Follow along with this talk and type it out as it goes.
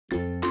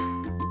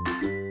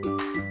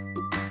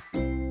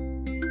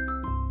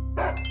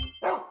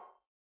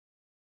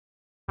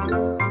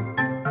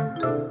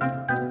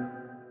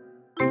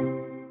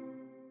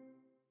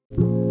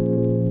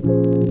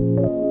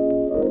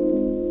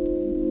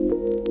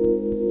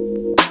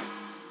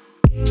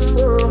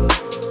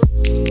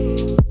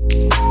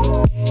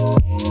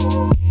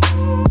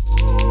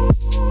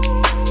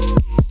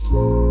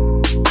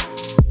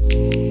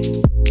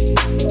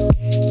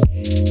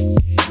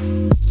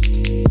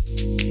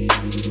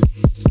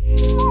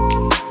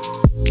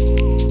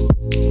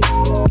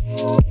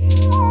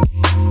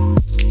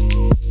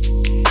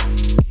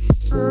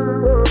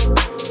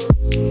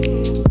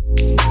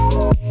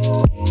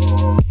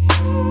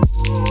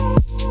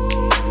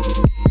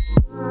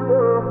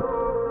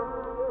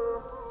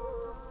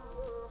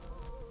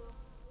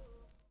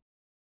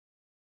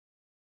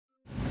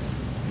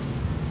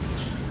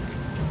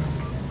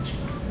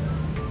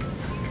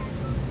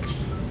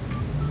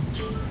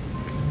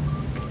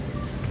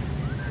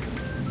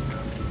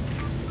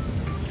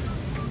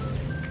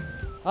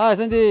嗨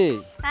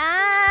 ，Sandy。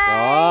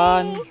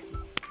嗨。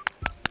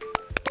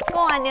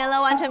过完年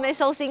了，完全没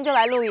收心就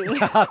来露营。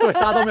对，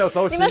大家都没有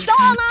收心。你们收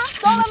了吗？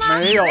收了吗？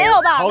没有，没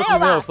有吧？好久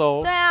没有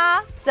收。对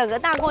啊，整个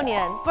大过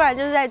年，不然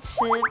就是在吃，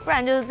不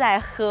然就是在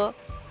喝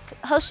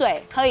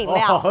水、喝饮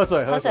料、喝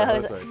水，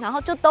然后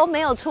就都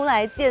没有出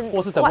来见，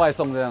或是等外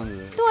送这样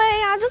子。对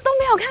呀，就都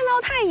没有看到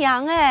太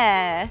阳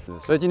哎。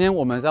所以今天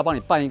我们是要帮你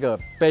办一个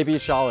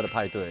BabyShower 的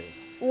派对。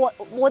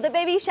我的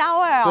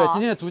BabyShower 哦。对，今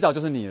天的主角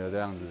就是你了，这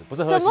样子，不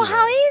是喝。怎么好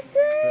意思？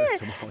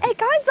哎，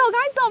赶快走，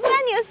不干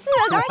你的事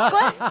了，赶快滚！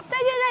再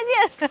见。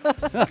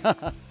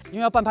因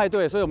为要办派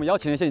对，所以我们邀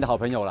请了一些你的好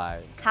朋友来。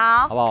好，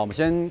好不好？我们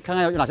先看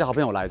看有哪些好朋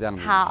友来，这样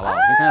子。好，好不好？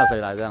先看看有谁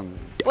来，这样子。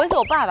不会是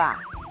我爸爸？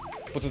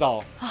不知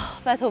道。啊，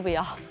拜托不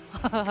要。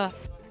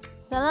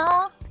走了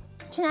哦，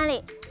去哪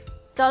里？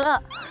走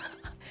了，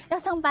要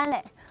上班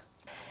嘞。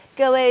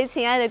各位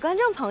亲爱的观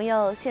众朋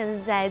友，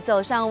现在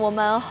走上我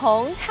们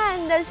红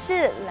毯的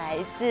是来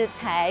自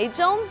台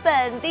中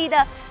本地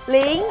的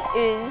林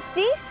云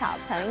熙小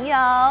朋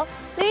友。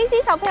林云熙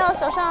小朋友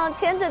手上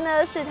牵着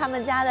呢是他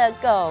们家的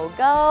狗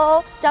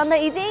狗，长得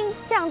已经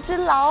像只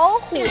老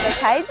虎的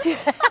柴犬，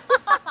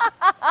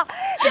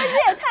这只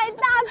也太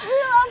大只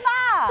了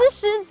吧？是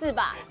狮子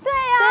吧？对呀。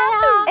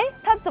哎，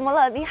它怎么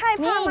了？你害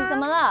怕吗？你怎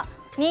么了？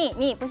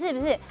你不是，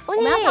我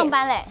们要上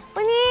班嘞。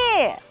乌尼，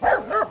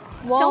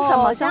凶什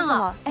么？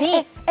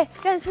你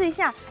认识一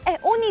下。哎，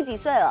乌尼几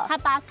岁了？他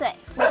8岁。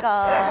那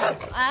个，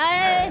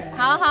哎，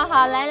好，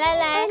来。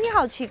哎，你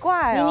好奇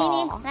怪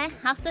哦。你来，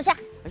好，坐下。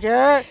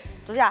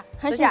坐下。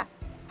而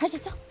且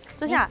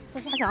坐下。他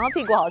想要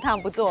屁股好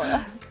烫，不坐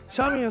了。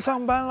小米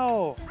上班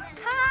喽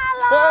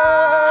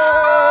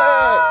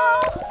 ！Hello，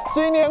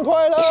 新年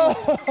快乐！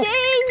新年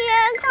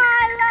快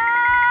乐！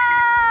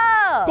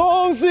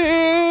恭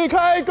喜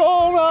开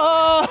工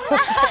了！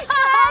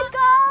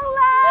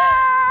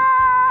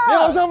你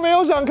好像没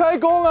有想开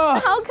工啊！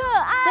好可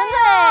爱，真的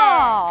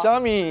哎！虾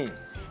米，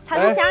它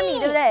是虾米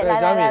对不对？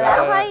来，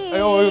欢迎！哎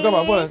呦，我干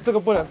嘛不能？这个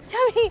不能。虾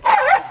米，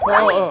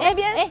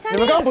你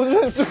们刚刚不是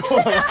认识过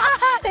吗？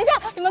等一下，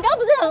你们刚刚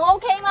不是很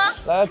OK 吗？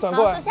来，转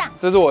过来，坐下。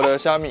这是我的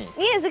虾米。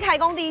你也是开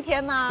工第一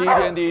天吗？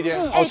第一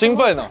天，好兴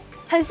奋哦！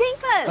很兴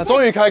奋，那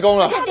终于开工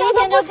了。而且第一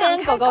天就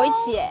跟狗狗一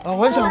起哎。啊，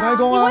我很想开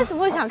工啊！你为什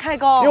么会想开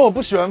工？因为我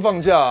不喜欢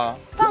放假啊。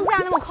放假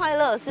那么快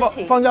乐的事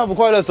情，放假不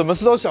快乐，什么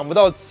事都想不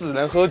到，只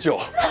能喝酒。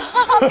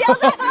不要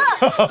再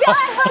喝了，不要再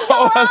喝酒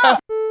了。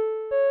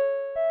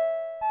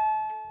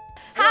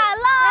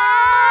Hello，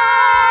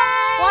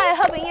 Why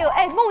helping you？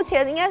 哎，目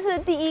前应该是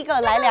第一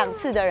个来2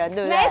次的人，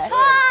对不对？没错，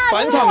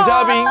返场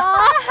嘉宾。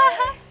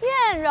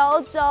燕柔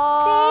州，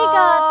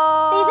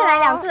第一次来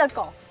2次的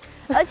狗。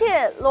而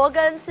且罗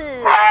根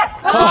是，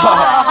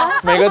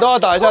每个都要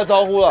打一下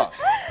招呼了。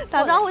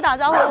打招呼。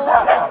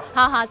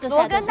好，坐下。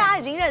罗根大家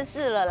已经认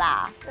识了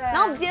啦。对。然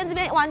后我们今天这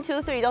边1、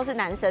2、3都是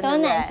男生，都是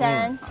男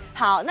生。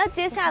好，那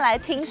接下来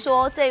听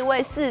说这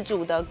位饲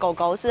主的狗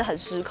狗是很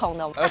失控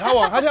的。他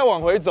现在往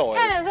回走，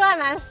看得出来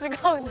蛮失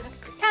控的。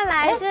看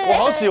来是我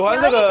好喜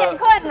欢这个，有点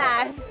困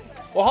难。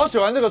我好喜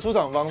欢这个出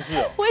场方式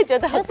哦。我也觉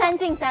得就3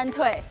进3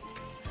退。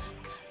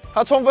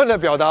他充分的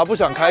表达不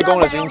想开工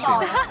的心情。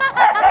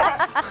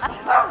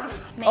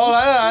哦，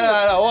来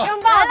了，哇！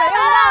拥抱的。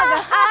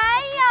哎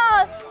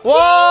呦，哇！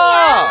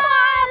快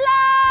乐，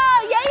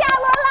炎亚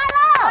纶来了，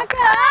好可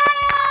爱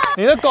啊！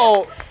你的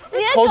狗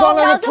头上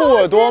那个兔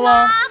耳朵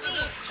吗？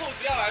兔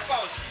子要来报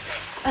喜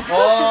的。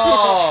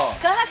哦。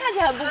可是它看起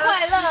来很不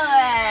快乐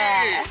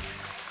哎。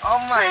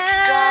Oh my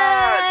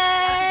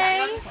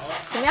god！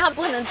 怎么样？它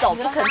不肯走，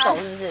是不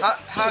是？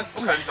它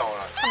不肯走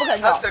了，它不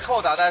肯走。它的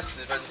扣打大概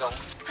10分钟。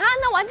啊，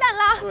那完蛋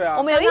啦！对啊，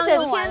我们有一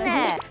整天呢。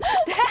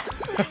对，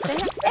等一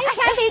下，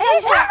看地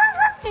震步。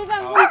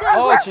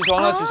哦，起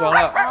床了。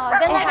哦，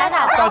跟大家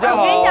打招呼。大家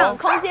好。我跟你讲，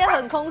空间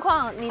很空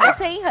旷，你的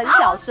声音很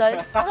小声。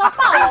他说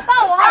抱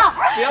我。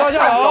不要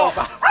吓狗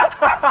吧！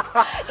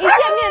一见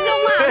面就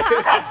骂他。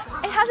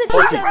哎，他是地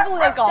震部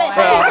的狗，对，好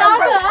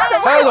可爱。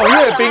它有种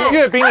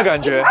阅兵的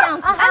感觉。这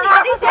样子。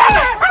你先，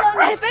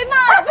你被骂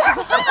了。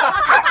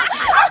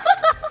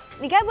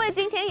你该不会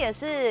今天也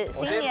是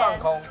新年？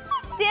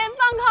今天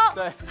放空，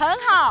对，很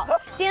好。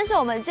今天是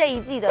我们这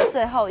一季的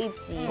最后一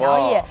集，然后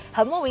也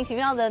很莫名其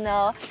妙的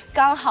呢，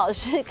刚好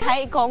是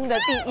开工的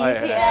第一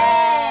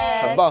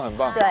天，很棒。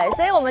对，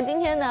所以我们今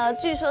天呢，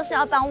据说是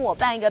要帮我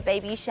办一个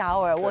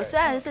BabyShower。我虽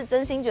然是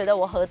真心觉得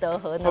我何德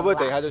何能，会不会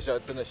等一下就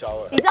真的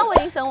shower？你知道我已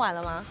经生完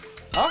了吗？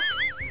啊？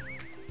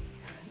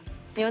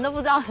你们都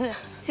不知道，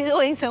其实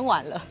我已经生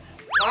完了。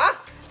啊？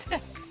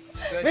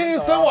你已经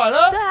生完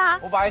了？对啊。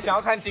我本来想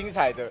要看精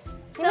彩的。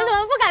你们怎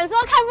么不敢说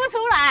看不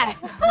出来？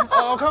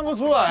哦，看不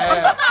出来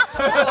哎。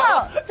真的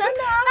啊！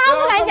大家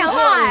不敢讲话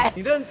哎。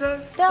你认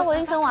真？对啊，我已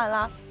经生完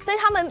了，所以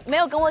他们没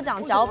有跟我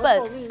讲脚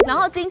本，然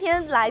后今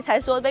天来才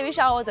说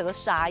BabyShower，我整个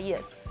傻眼。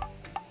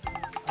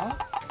啊？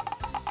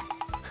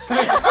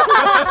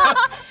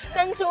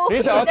登出。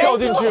你想要跳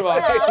进去吗？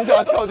你想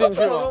要跳进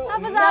去吗？他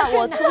不知道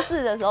我初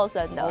4的时候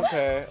生的。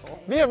OK，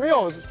 你也没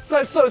有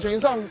在社群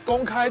上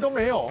公开都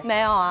没有？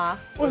没有啊。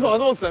为什么要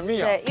这么神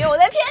秘啊？对，因为我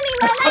在骗你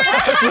们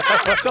啊！什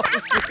么东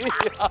西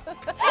呀？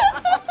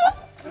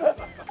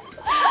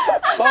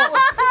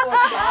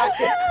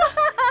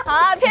好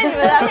啊，骗你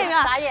们了，骗你们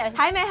了，傻眼。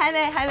还没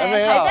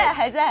啊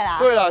还在啦。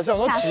对啦，想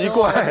说奇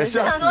怪，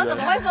吓死想说怎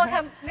么人。会说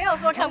看，没有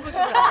说看不出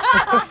来，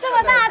这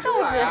么大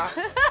肚子。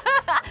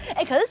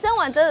哎，可是生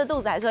完真的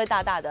肚子还是会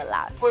大大的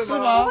啦，是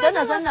吗？真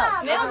的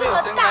没有这么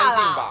生大啦。干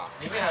净吧？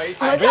里面还有一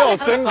台。没有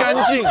生干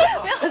净。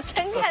没有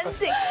生干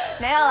净，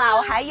没有啦，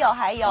我还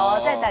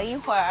有，再等一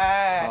会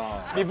儿。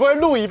你不会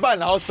录一半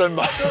然后生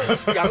吧？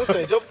就羊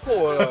水就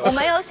破了。我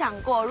没有想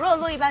过，如果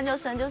录一半就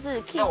生，就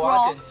是 keep 那我要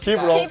roll，剪脐 Keep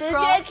带 roll 直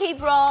接 keep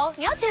roll。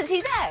你要剪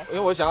脐带，因为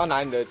我想要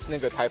拿你的那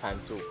个胎盘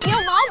数。你有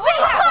毛病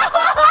啊！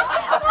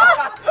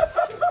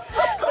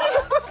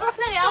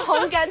那个要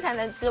烘干才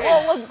能吃，我有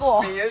问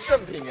过。美颜圣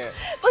品哎。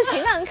不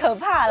行，那很可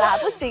怕啦，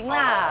不行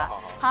啦。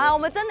好啦，我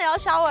们真的要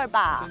shower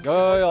吧？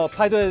有，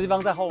派对的地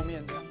方在后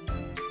面。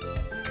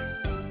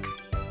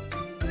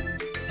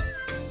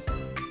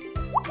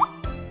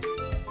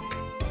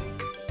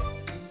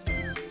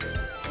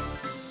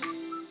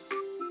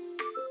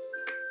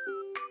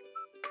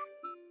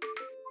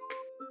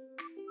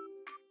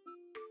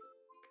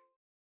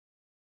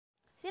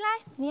起来，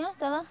你要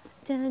走了。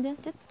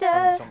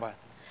上班。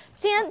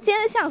今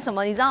天像什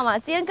么，你知道吗？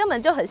今天根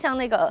本就很像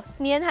那个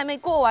年还没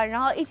过完，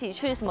然后一起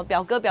去什么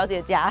表哥表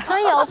姐家。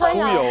春游，出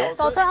游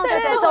走春，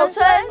对，走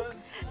春。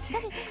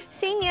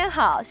新年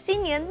好，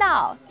新年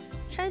到，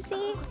穿新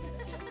衣。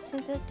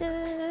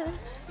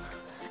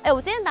哎，我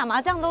今天打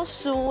麻将都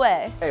输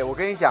哎。哎，我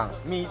跟你讲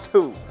 ，Me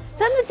too，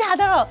真的假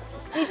的？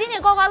你今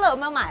年刮刮乐有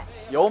没有买？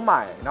有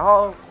买，然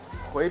后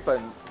回本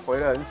回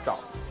的很少。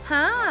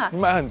哈，你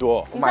买很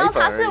多。你知道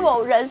他是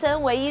我人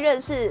生唯一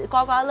认识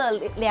刮刮乐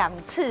2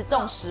次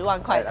中10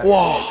万块的。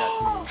哇，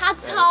他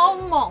超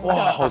猛哇，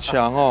的。好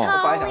强哦！我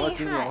本来想说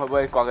今年会不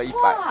会刮个100？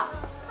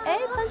哎，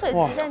喷水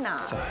池在哪？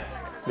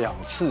 2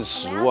次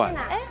10万。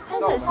哎，喷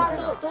水池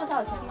多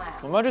少钱买啊？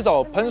我们要去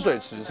找喷水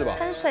池是吧？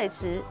喷水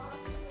池，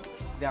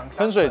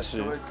喷水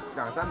池2、3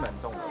本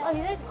中的。哦，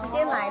你是直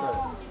接买？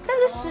但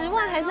是10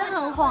万还是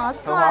很划很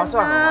算划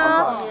算，很划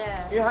啊。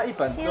算，因为它一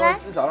本就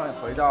至少让你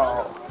回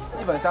到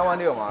1本3万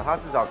6嘛，它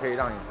至少可以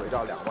让你回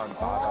到2万8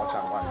到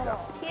3万这样。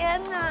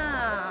天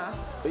哪！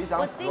一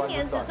张我今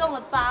年只中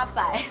了800。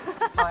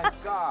 My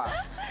God！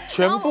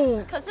 全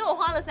部可是我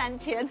花了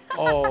3000。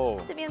哦，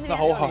这边那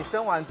好好你。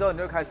生完之后你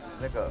就开始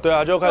那个。对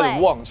啊，就开始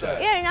旺起来。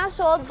因为人家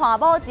说娶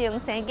某前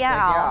生囝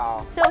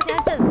后，所以我现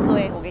在正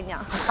衰。我跟你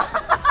讲，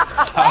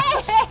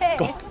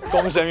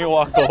公生又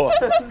挖沟啊！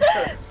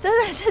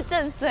真的是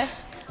正衰，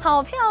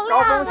好漂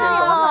高亮风险有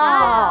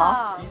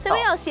哦！这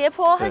边有斜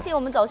坡，而且我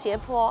们走斜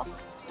坡。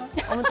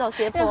我们走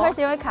斜坡，而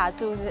且会卡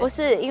住是？不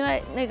是因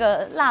为那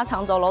个腊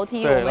肠走楼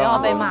梯，我对们又要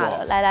被骂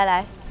了。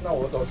来，那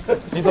我走。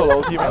你走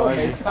楼梯没关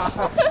系。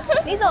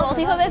你走楼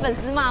梯会被粉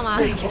丝骂吗？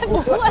应该不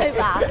会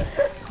吧？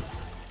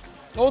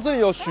哦，这里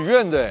有许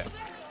愿的，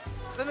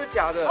真的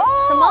假的？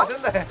什么？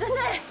真的？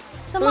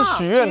什么这是？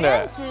许愿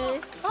的。池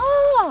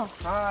哦，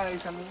嗨，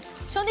小明，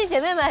兄弟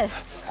姐妹们，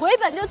回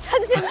本就趁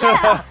现在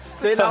啊！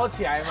直接捞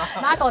起来吗？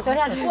把狗丢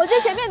下去。我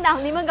去前面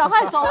挡，你们赶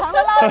快手长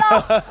的捞一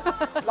捞。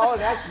捞人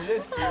家直接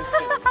吃。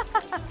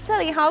这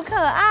里好可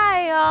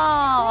爱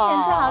哦，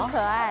颜色好可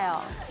爱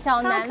哦，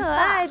小男超可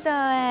爱的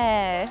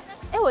哎。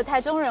哎，我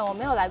台中人，我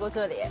没有来过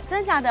这里。真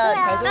的假的？对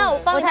啊那我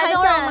帮你拍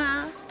照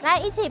吗？来，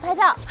一起拍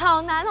照，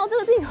好难哦，这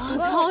个镜头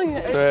超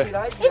远。对，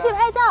一起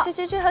拍照。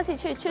去，合起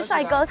去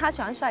帅哥，他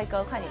喜欢帅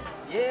哥，快点。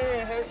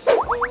耶，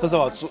这是什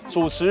么？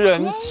主持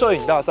人摄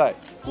影大赛。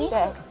对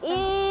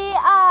，1、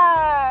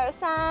2、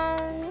3，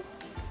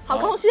好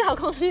空虚，好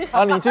空虚。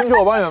啊，你进去，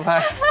我帮你们拍。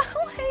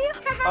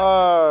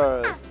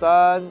2、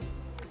3，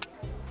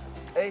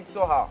哎，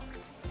坐好。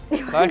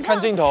来看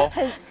镜头。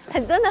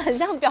真的很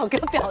像表哥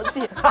表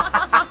姐。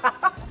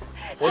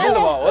我是什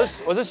么？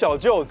我是小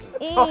舅子。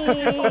1、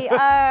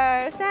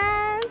2、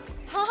3，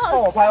好好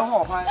笑。换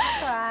我拍。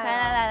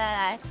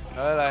来，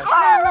来，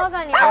那老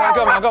板你干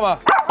嘛？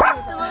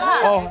怎么了？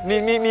哦，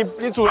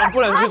你主人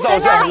不能去照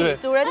相，是不是？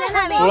主人在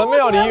那里。主人没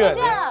有离远。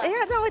等一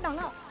下，这样会挡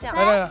到。这样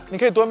来，你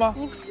可以蹲吗？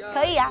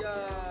可以啊。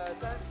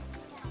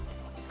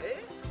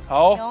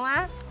好，有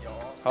吗？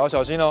好，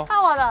小心哦。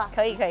看我的。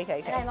可以。来，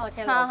帮我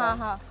签了。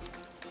好。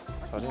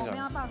小心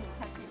讲。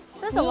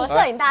这是什么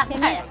摄影大赛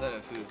呀？真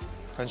的是。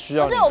很需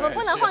要你。不是，我们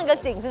不能换个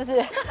景，是不是？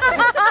对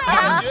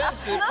呀。许愿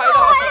池拍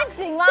到。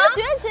景吗？这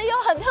许愿池有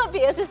很特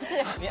别，是不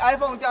是？你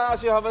iPhone 掉下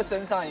去，它会不会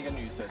升上一个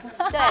女生？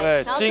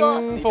对，然后说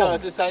你掉的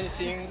是3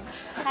星，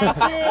还是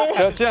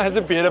现在还是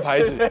别的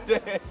牌子，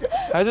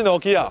还是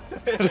Nokia，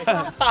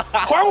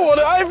 还我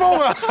的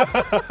iPhone 啊！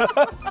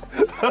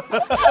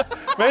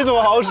没什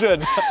么好选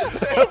的。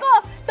结果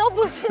都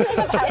不是那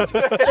个牌子，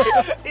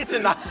一直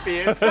拿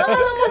别人。不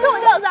是我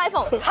掉的是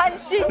iPhone， 贪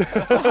心，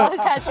掉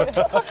下去。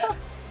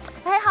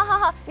哎，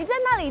好，你在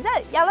那里，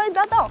亚伦你不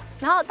要动，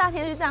然后大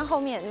天去站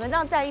后面，你们这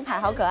样站一排，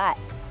好可爱。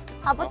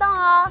好，不动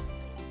哦。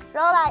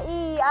揉来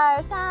1、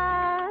2、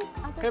3，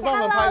可以帮我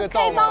们拍个照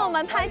吗？可以帮我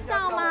们拍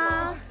照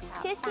吗？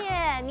谢谢，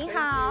你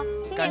好，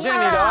感谢你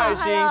的爱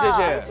心，谢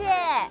谢。谢谢。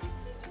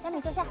小米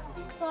坐下，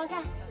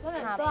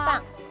好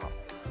棒。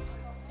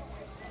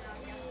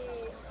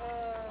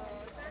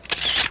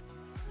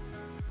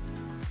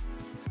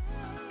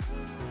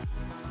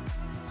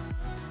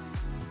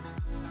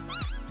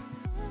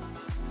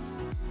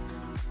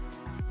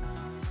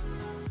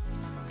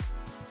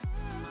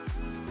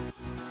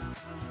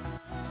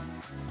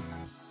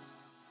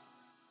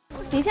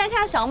你现在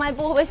看到小卖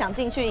部会不会想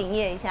进去营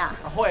业一下？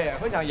会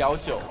想摇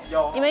酒。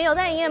有。你们有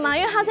在营业吗？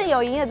因为他是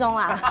有营业中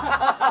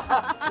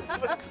啦。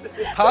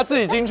他自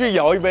己进去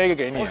摇一杯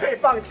给你。我可以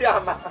放假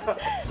吗？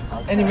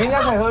哎，你们应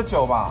该可以喝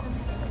酒吧？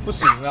不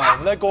行啊，我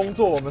们在工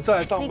作，我们是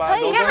来上班。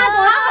你看他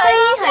多声音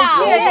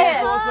很雀跃，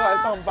说是来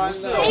上班的，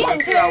声音很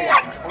雀跃。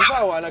我们是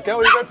来玩的，给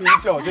我一杯啤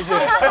酒，谢谢。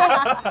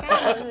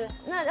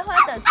那会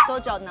等多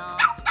久呢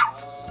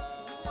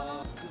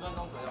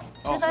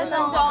？10分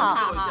钟，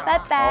好，拜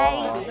拜。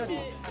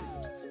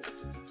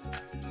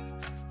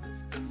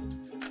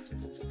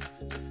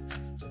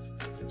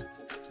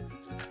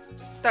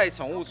带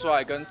宠物出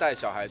来跟带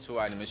小孩出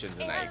来，你们选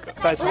择哪一个？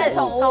带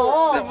宠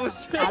物，是不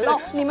是？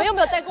你们有没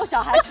有带过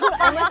小孩出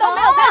来？我们都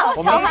没有带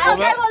过小孩，有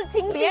带过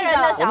亲戚的小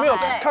孩。我没有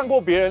看过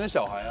别人的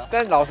小孩啊。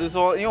但老实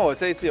说，因为我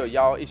这一次有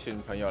邀一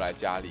群朋友来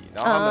家里，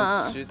然后他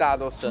们其实大家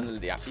都生了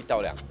1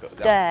到2个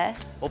这样。对。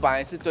我本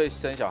来是对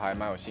生小孩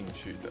蛮有兴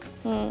趣的，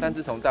但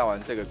自从带完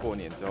这个过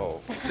年之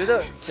后，觉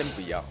得先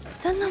不要。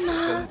真的吗？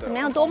真的。怎么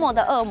样？多么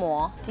的恶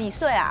魔？几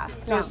岁啊？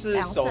就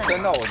是手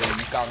伸到我的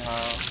鱼缸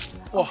啊。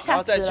哇！然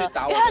后再去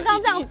打我，因为他刚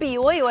这样比，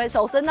我以为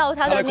手伸到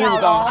他的鸟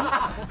笼、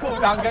裤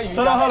裆跟鱼缸，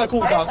伸到他的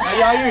裤裆，还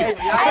押韵。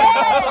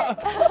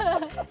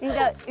你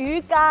的鱼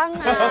缸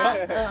啊，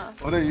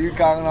我的鱼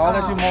缸，然后再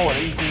去摸我的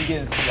液晶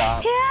电视啊。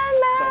天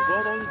哪！小时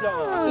候都是这样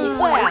啊。几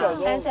岁啊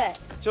？3岁。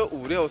就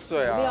5、6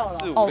岁啊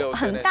，4、5、6岁，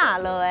很大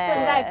了哎。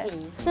正在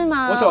比是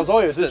吗？我小时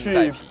候也是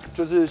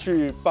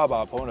去爸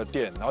爸朋友的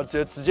店，然后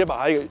直接把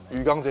他一个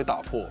鱼缸直接打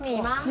破。你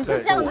吗？你是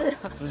这样子，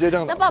直接这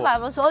样。那爸爸有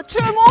没有说赤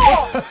木？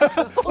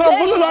那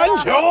不是篮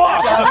球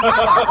啊！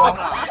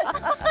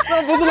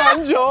那不是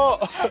篮球。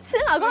司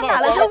马光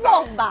打的是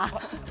瓮吧？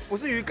不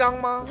是鱼缸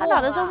吗？他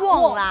打的是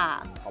瓮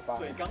啦。好吧，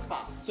水缸吧，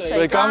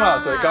水缸啊，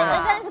水缸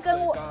啊。但是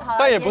跟我，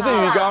但也不是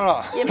鱼缸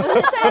了，也不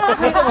是这样。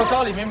你怎么知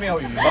道里面没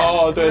有鱼？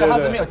哦，对，它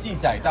是没有记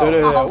载到。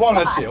对，忘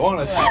了写。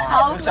有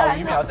小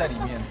鱼苗在里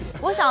面。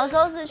我小时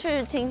候是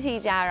去亲戚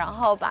家，然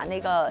后把那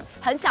个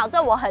很小，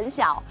我很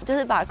小，就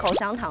是把口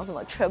香糖什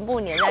么全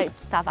部粘在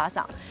沙发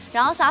上，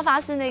然后沙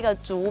发是那个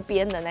竹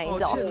编的那一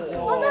种，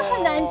哇，那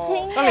很难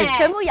清哎，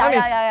全部摇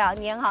粘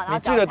好，然后。你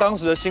记得当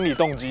时的心理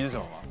动机是什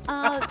么吗？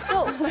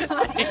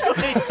谁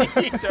会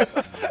记得？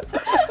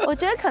我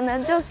觉得可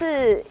能就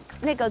是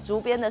那个竹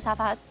编的沙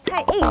发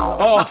太硬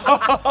了，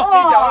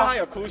你想让它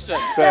有 cushion，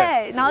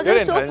 对，然后就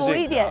舒服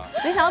一点。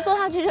没想到坐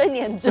下去就会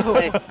粘住。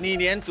你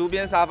粘竹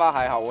编沙发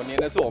还好，我粘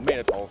的是我妹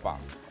的头发。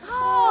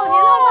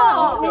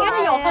哦，粘头发，应该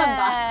是有恨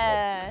吧？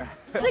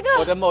这个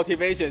我的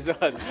motivation 是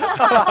恨。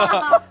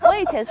我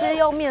以前是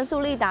用面速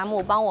力达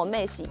姆帮我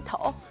妹洗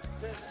头。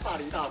霸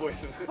凌大会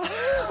是不是？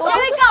我是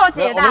告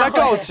解大会，我们在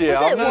告解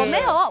啊！不是，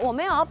我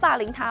没有要霸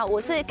凌他，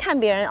我是看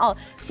别人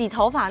洗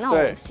头发那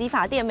种洗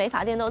发店、美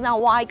发店都这样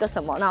挖一个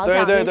什么，然后这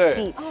样去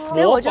洗，所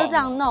以我就这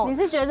样弄。你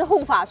是觉得是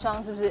护发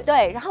霜是不是？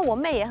对，然后我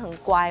妹也很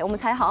乖，我们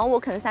才好像我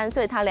可能3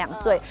岁，她2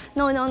岁，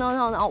弄，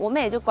然后我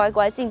妹也就乖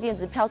乖静静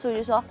只飘出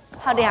去说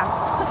好亮。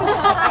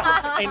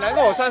哎，难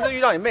怪我上次遇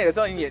到你妹的时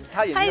候，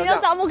她眼睛就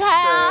张不开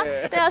啊，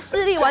对啊，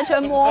视力完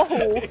全模糊。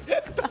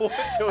多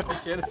久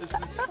以前的事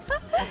情？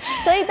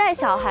所以带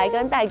小孩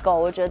跟带狗，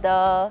我觉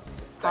得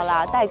好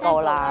啦，带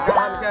狗啦。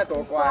他们现在多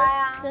乖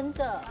啊，真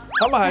的。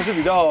他们还是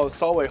比较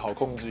稍微好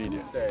控制一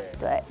点。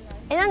对。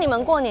哎，那你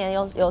们过年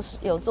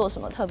有做什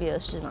么特别的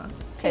事吗？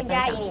可以分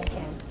享。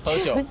喝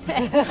酒。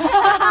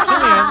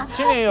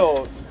今年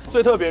有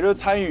最特别就是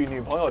参与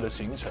女朋友的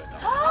行程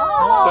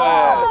啊。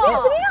对。怎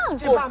么样？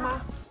见爸妈。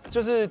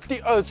就是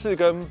第2次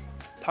跟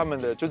他们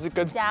的就是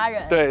跟家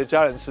人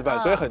家人吃饭，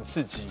所以很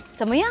刺激。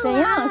怎么样？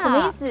什么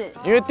意思？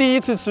因为第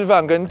1次吃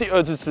饭跟第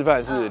2次吃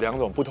饭是2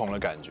种不同的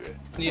感觉。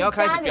你要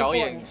开始表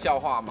演笑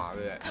话嘛，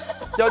对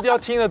不对？要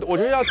听得，我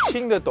觉得要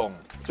听得懂，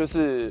就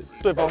是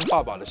对方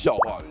爸爸的笑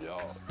话比较。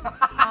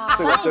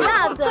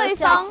那对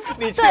方，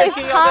你确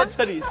定要在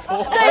这里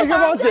说？可以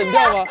帮我剪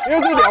掉吗？因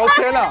为这聊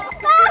天啊。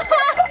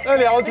在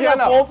聊天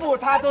啊，伯父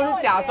他都是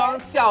假装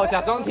笑、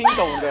假装听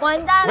懂的。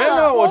完蛋了，没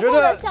有，我觉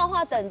得笑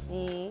话等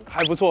级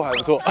还不错。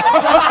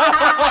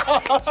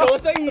求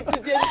生意志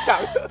坚强。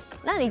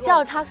那你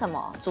叫他什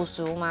么？叔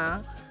叔吗？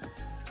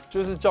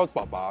就是叫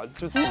爸爸，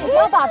就是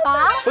叫爸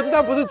爸。不是，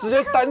但不是直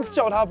接单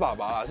叫他爸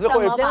爸，是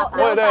会有刘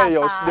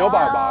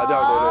爸爸这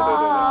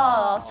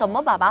样，对。什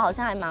么爸爸好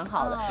像还蛮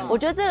好的，我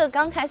觉得这个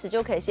刚开始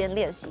就可以先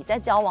练习，在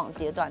交往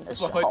阶段的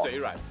时候。会嘴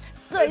软。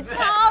嘴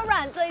超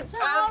软。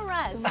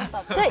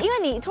对，因为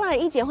你突然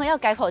一结婚要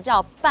改口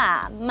叫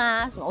爸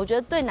妈什么，我觉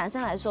得对男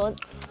生来说，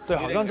对，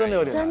好像真的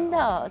有点难，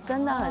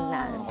真的很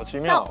难。好奇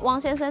妙。像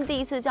王先生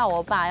第1次叫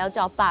我爸要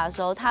叫爸的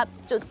时候，他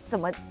就怎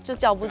么就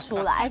叫不出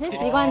来，还是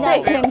习惯叫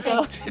宪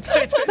哥。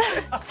对。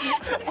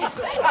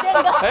宪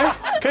哥，哎，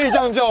可以这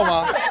样叫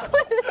吗？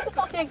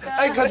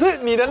哎，可是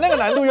你的那个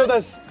难度又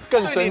在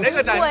更深，你那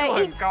个难度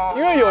很高，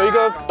因为有一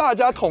个大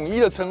家统一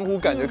的称呼，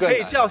感觉更可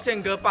以叫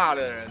宪哥爸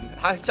的人，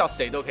他叫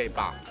谁都可以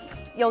爸。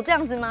有这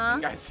样子吗？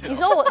应该是。你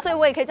说我，所以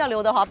我也可以叫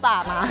刘德华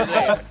爸吗？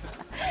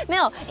没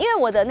有，因为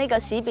我的那个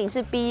喜饼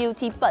是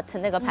BUT But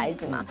那个牌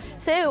子嘛，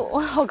所以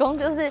我老公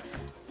就是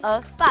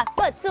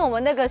不是我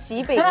们那个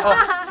喜饼，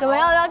怎么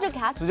样？然后就给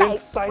他直接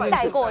塞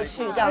带过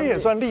去这样子，也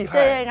算厉害。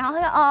对，然后他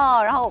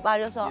就然后我爸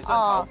就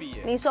说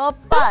你说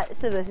but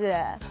是不是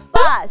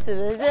 ？but 是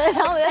不是？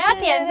然后我就要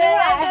点出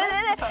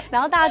来，对，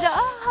然后大家就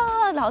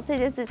然后这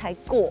件事才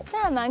过。这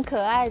还蛮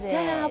可爱的耶。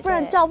对啊，不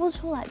然叫不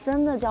出来，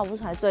真的叫不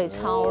出来，嘴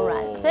超软。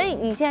所以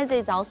你现在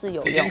这招是有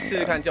用的。你先试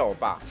试看，叫我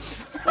爸。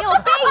你有病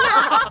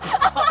啊！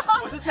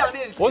我是这样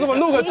练习。我怎么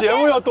录个节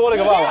目又多了一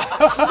个爸爸？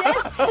你先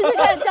试试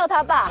看叫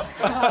他爸。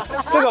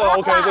这个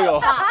OK， 这个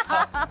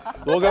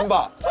罗根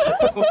爸，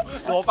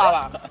罗爸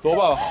爸，罗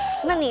爸爸好。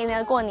那你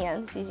呢？过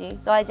年西西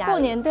都在家里？过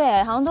年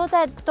对，好像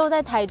都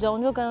在台中，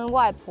就跟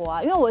外婆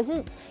啊，因为我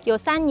是有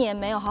3年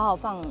没有好好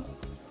放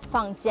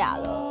假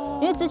了，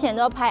因为之前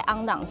都拍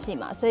昂档戏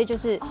嘛，所以就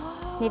是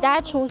你大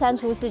概初3、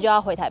初4就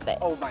要回台北。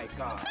Oh my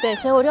god！ 对，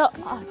所以我就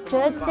觉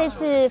得这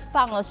次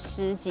放了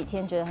10几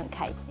天，觉得很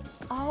开心。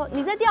哦，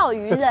你在钓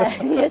鱼人，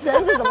你的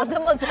绳子怎么这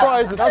么长？不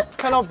好意思，他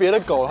看到别的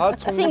狗，他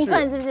冲进去。兴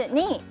奋是不是？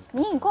你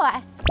过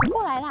来，你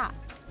过来啦，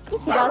一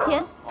起聊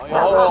天。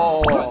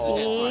哦，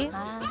行。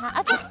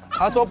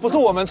他说不是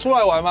我们出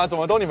来玩吗？怎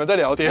么都你们在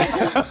聊天？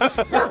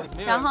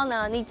然后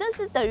呢，你这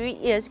次等于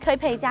也是可以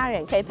陪家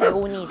人，可以陪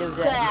乌尼，对不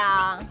对？对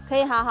啊，可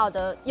以好好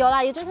的，有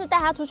啦，也就是带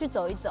他出去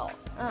走一走。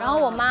然后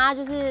我妈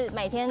就是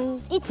每天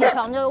一起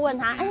床就问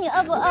他，哎，你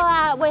饿不饿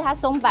啊？喂他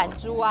松板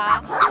猪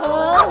啊，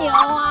和牛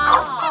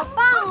啊，好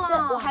棒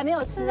哦！我还没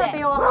有吃哎，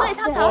所以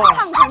他才会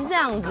胖成这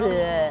样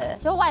子。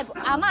就外婆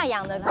阿嬷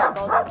养的狗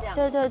狗都这样。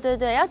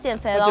对，要减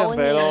肥喽，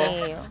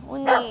乌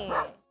尼。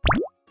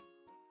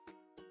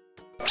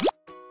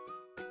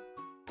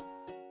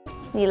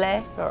你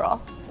嘞，柔柔？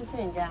我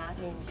去你家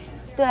赢钱。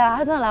对啊，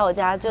他真的来我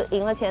家就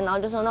赢了钱，然后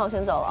就说那我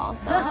先走了。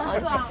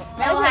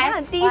没有，我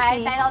还第一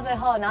集待到最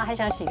后，然后还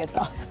想洗个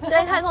澡。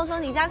对，他还跟我说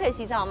你家可以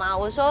洗澡吗？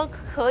我说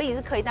可以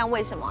是可以，但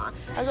为什么啊？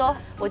他说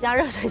我家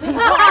热水器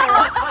坏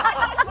了。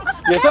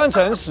也算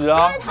诚实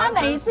啊。因为他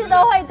每一次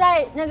都会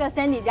在那个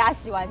Sandy 家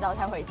洗完澡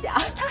才回家。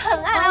他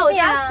很爱来我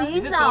家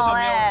洗澡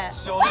哎。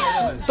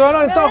对啊，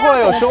那你到后来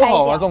有修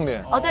好吗？重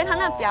点。哦，对，他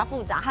那比较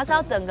复杂，他是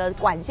要整个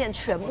管线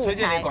全部拆。推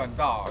荐你管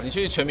道，你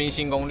去全明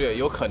星攻略，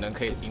有可能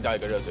可以赢到一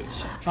个热水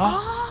器啊！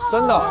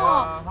真的。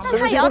那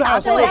他也要答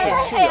对，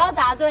他也要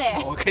答对。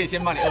我可以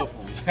先帮你恶补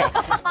一下。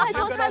拜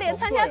托，他连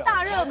参加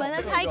大热门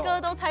的猜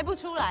歌都猜不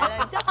出来了，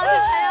你叫他去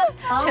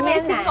参加全明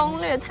星攻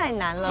略太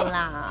难了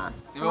啦。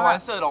你们玩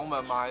射龙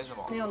门吗？还是什么？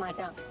没有麻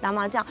将，打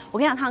麻将。我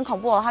跟你讲，他很恐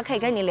怖哦，他可以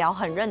跟你聊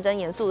很认真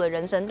严肃的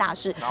人生大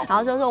事，然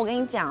后就说：“我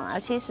跟你讲啊，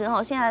其实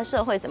哦，现在的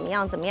社会怎么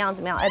样，哎，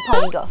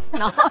碰一个，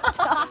然后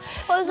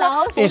或者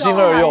说一心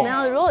二用。然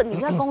后如果你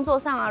在工作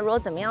上啊，如果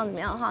怎么样的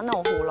话，那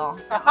我胡喽。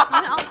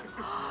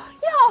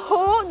要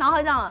胡，然后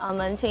这样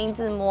扪心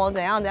自摸，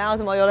怎样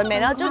什么有的没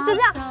的，就这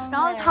样，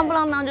然后夯不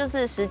啷当就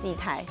是10几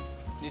台。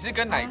你是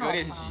跟奶哥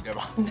练习的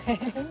吧？没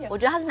有，我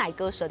觉得他是奶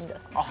哥生的。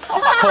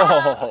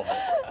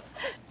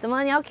怎么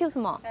了？你要 Q 什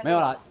么？没有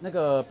啦，那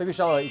个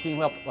BabyShower 一定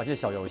会要玩些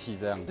小游戏，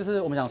这样就是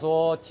我们想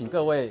说，请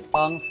各位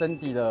帮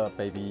Sandy 的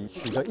baby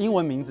取个英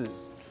文名字。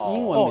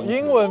英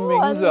文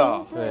名字啊。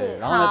对，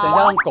然后呢，等一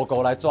下让狗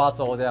狗来抓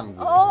周这样子。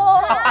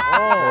哦，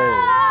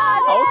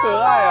好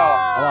可爱哦，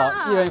好不好？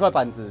一人一块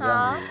板子这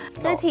样子。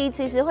这题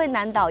其实会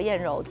难倒燕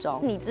柔中，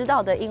你知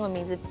道的英文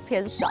名字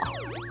偏少。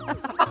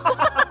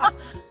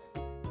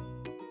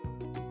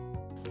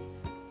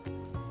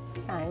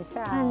想一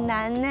下，很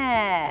难呢。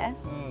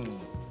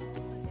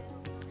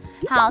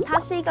好，他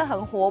是一个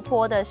很活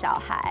泼的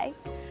小孩，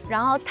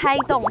然后胎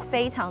动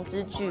非常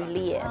之剧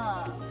烈。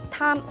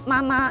他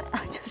妈妈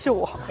就是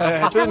我，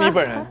就是你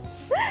本人。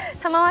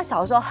他妈妈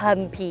小的时候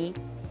很皮，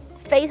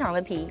非常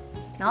的皮，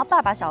然后爸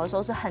爸小的时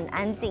候是很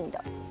安静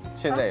的。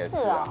现在也是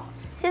啊。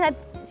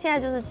现在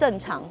就是正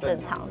常，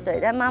对，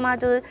但妈妈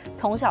就是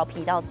从小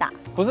皮到大。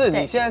不是，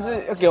你现在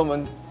是要给我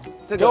们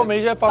给我们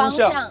一些方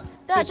向。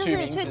对啊，就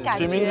是去感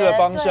觉取名字的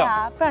方向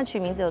啊，不然取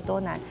名字有多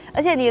难？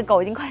而且你的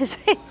狗已经快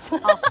睡着，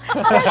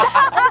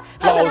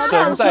老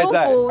神在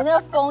在，那个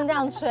风这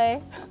样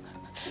吹，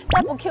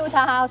再不 Q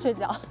它，它要睡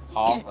觉。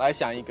好，来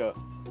想一个。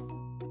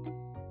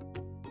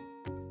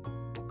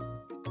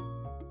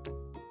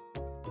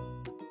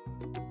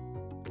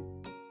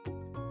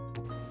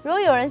如果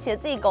有人写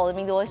自己狗的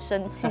名字，我会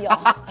生气哦。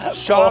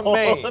小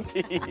妹，会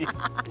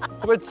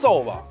不会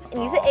揍吧？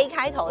你是 A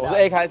开头的，我是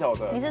A 开头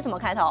的。你是什么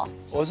开头？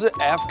我是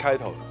F 开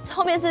头的。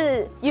后面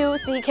是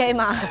UCK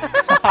吗？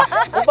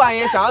我本来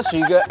也想要取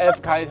一个 F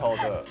开头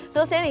的。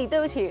说 Sandy，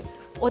 对不起，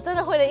我真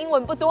的会的英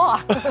文不多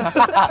啊。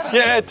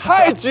也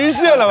太局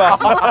限了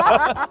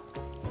吧？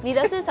你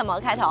的是什么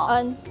开头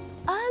 ？N。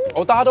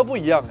哦，大家都不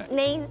一样哎。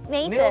Nathan，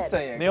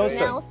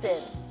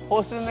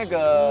 或是那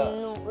个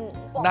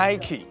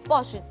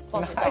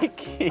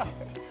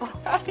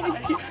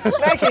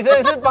Nike。Nike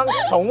真的是帮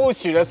宠物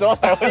取的时候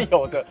才会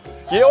有的，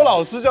也有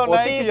老师叫 Nike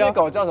啊。我第一只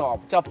狗叫什么？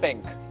叫 Bank。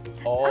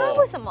哦，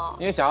为什么？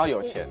因为想要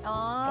有钱。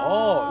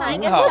哦，哪一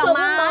个是叫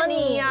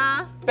Money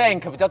啊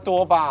 ？Bank 比较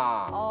多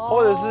吧，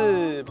或者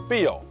是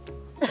Bill。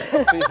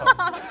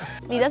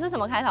你的是什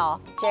么开头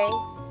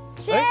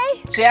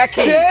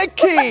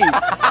 ？Jackie。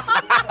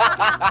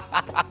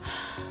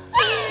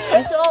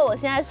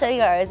现在生一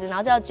个儿子，然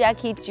后叫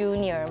Jackie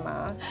Junior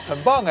吗？很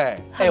棒哎！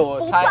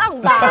我猜，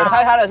棒吧我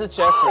猜他的是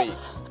Jeffrey。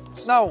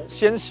那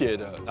先写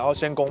的，然后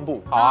先公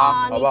布，好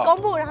啊，你公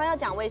布，然后要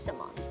讲为什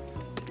么。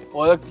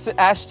我的是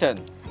Ashton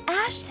啊，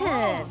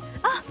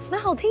蛮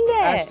好听的。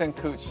Ashton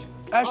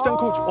Kutcher。Ashton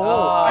Kutcher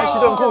哦，艾希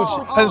顿库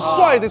奇，很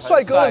帅的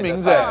帅哥的名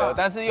字，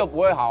但是又不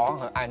会好像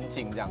很安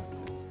静这样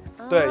子。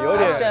对，有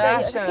点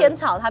偏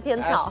吵，他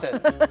偏吵。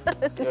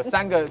有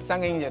三个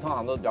音节，通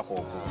常都比较活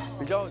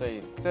泼，所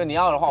以这个你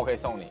要的话，我可以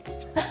送你。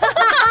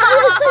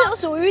这有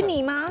属于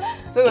你吗？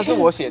这个是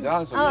我写的，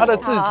它属于他的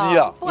字迹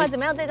啊。不管怎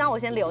么样，这张我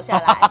先留下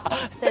来。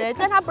对，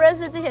在他不认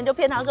识之前就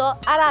骗他说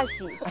阿拉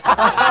西，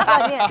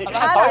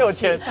好有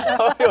钱，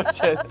好有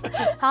钱。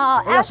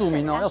好，要署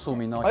名哦，要署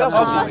名哦，要署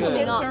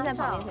名哦，签在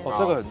旁边。哦，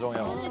这个很重要。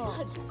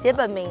写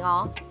本名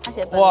哦，他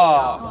写本名。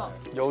哇，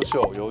优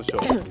秀优秀。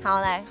好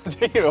来，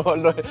这个我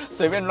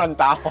随便乱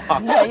搭话。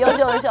对，优秀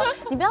优秀，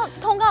你不要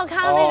通告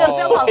咖那个不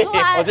要跑出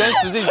来。我今天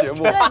实境节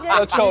目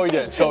要臭一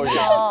点，臭一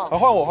点。好，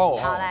换我，换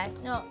我。好来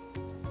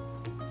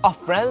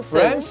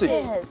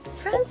，Francis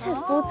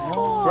不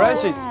错。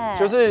Francis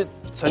就是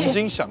曾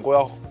经想过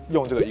要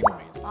用这个英文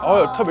名字，然后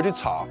有特别去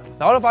查，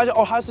然后就发现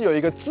哦，它是有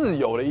一个自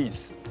由的意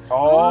思。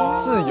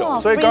哦，自由，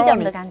所以刚刚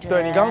你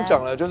对你刚刚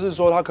讲了，就是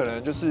说他可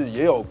能就是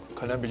也有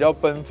可能比较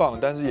奔放，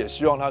但是也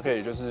希望他可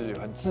以就是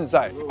很自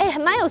在。哎，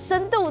蛮有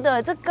深度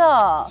的这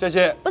个。谢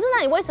谢。不是，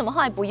那你为什么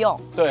后来不用？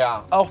对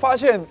啊，我发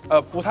现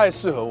不太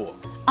适合我。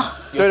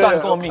有算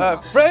过命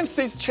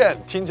Francis Chan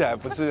听起来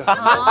不是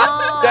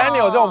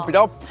Daniel 这种比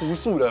较朴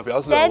素的，比较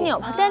适合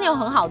Daniel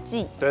很好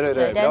记。对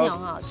，Daniel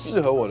很好记，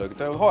适合我的，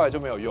对，后来就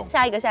没有用。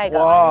下一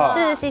个哇，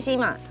是西西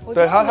嘛？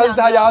对，他是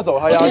他压轴，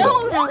他压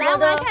轴。来，我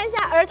们来看一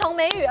下儿童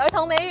美语。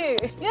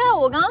因为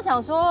我刚刚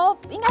想说，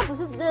应该不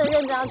是真的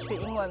认真要取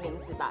英文名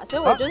字吧，所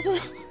以我就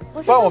是。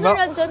不是就是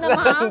认真的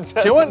吗？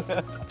请问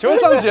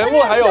上节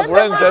目还有不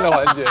认真的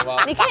环节吗？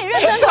你可以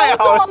认真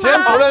工作吗？今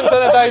天不认真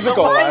的带一只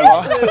狗来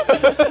吗？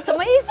什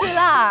么意思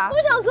啦？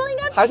我想说应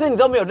该还是你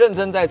都没有认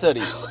真在这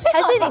里，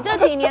还是你这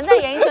几年在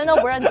演艺圈都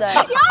不认真？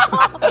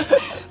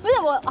不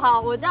是我好，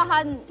我叫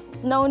他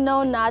No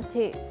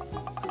Naughty。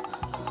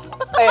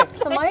哎，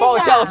什么意思？帮我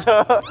叫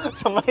车，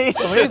什么意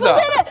思？什么意思啊？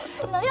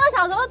因为我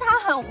想说他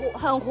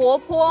很活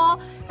泼，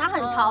他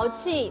很淘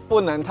气，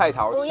不能太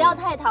淘气，不要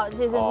太淘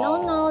气，是 No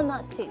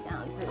Naughty 这样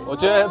子。我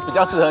觉得比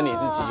较适合你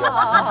自己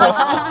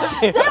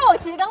用。所以我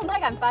其实刚不太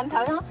敢翻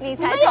牌，我说你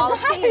才淘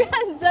气，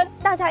认真。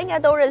大家应该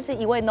都认识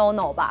一位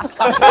NONO 吧？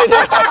对，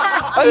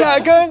而且还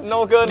跟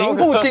No 哥林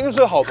父亲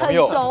是好朋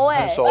友，很熟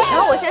哎。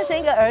然后我现在生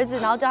一个儿子，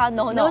然后叫他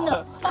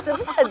NONO， 这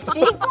不是很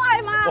奇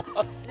怪吗？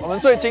我们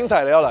最精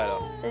彩的要来了，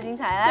最精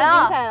彩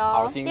了，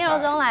好精彩！1秒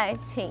钟来，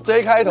请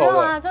J 开头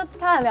的，就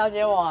他很了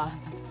解我啊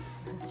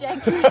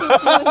 ，Jackie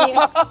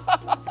Junior。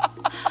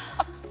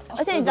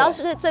而且你知道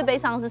最悲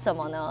伤的是什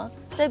么呢？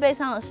最悲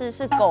伤的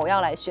是狗要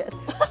来选，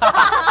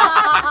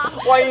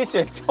万一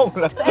选中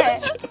了，对。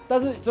但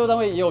是制作单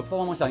位也有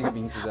帮忙想一个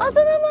名字的。哦，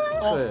真的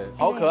吗？对，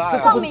好可爱。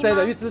这不是 C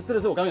的，因为这真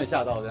的是我刚刚有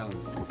吓到这样子。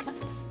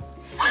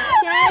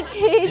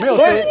Jackie， 没有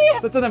C，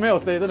 这真的没有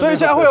C， 真的。所以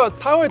现在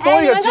他会多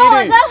一个几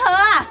率。真合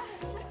啊！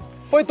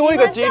会多一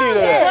个几率，对不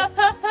对？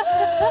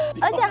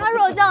而且他如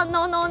果叫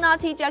No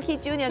Naughty Jackie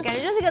Junior， 感觉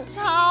就是个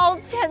超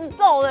欠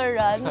揍的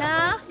人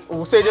呐。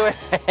5岁就会，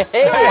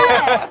对，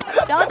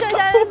然后就会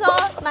在那说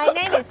My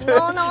name is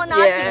No Naughty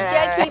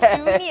Jackie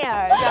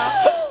Junior， 这样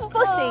不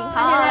行，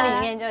他现在里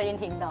面就已经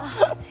听到。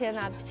天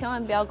哪，千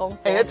万不要公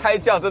司。哎，那胎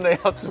教真的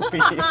要注意。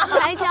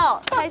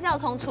胎教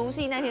从除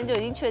夕那天就已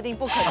经确定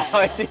不可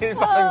能，已经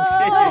放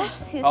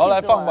弃。好，来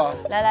放吧。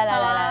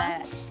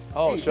来。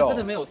好好笑，真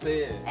的没有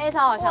C 哎，超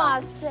好笑！哇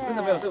塞，真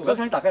的没有 C。我刚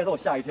才打开的时候我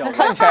吓一跳，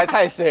看起来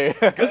太 C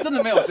了，可是真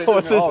的没有 C。我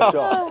知道。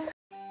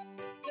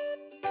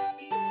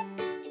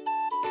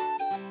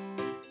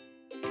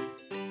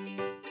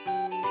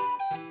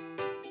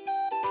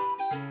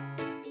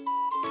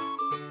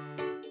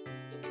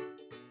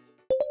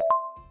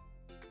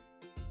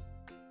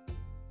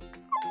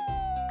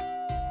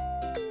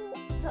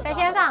谁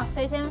先放？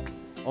谁先？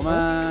我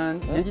们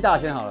年纪大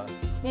先好了。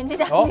年纪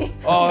大。我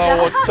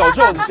小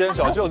舅子先。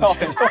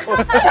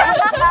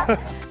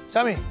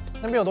小米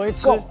那边有东西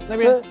吃，那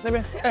边，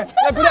哎，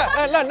不对，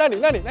哎，那里，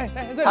这里。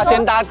他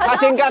先搭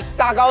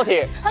高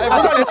铁。他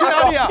叫你去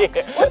哪里啊？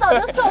我早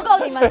就受够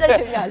你们这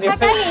群人。他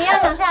跟你一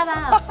样想下班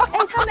了。哎，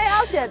他们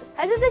要选，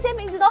还是这些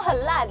名字都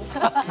很烂。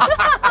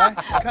来，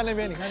你看那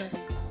边。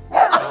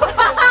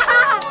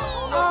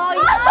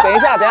等一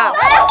下，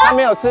他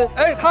没有吃。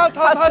哎，他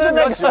是比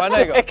较喜欢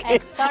那个。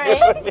Sorry。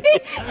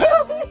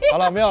好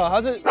了，没有了，他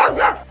是。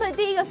所以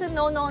第一个是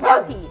No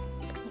Naughty。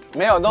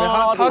没有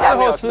No， 他最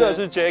后吃的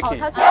是 Jackie。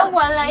他我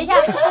闻了一下。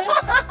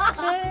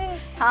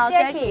好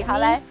Jackie， 好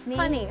来，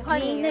换你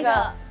那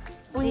个。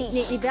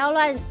你不要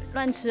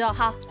乱吃哦，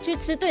好，去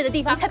吃对的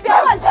地方。才不要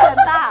乱选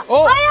吧。哎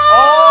呦！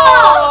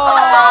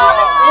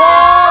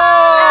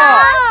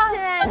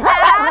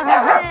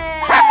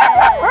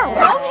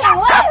有品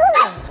味。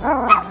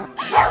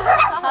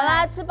好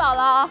啦，吃饱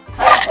了哦。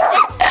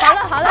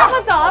好了，不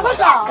走。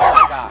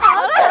好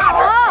吵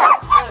哦。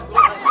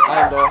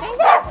很多。等一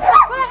下。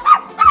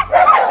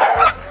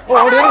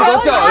我连你都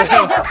叫了。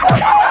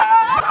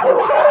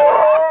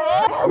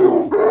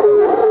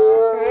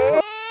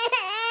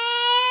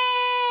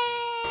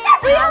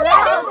不要吵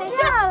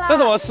架啦！这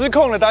怎么失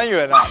控的单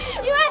元啊？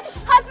因为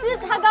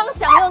他刚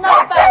享用到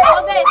一半，然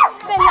后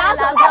被拉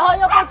走之后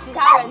又被其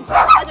他人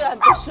抢，他觉得很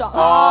不爽。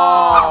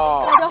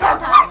哦，那就换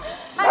他。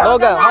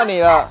Logan 换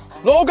你了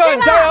 ，Logan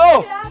加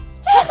油！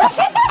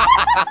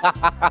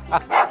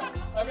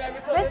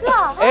没错。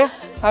哎，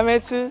还没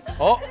吃。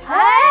哦。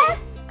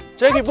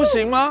Jackie 不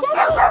行吗？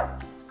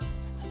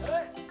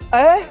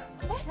哎，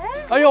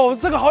哎呦，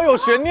这个好有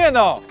悬念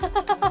哦。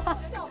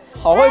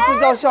好会制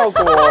造效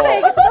果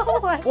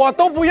哦！哇，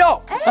都不要！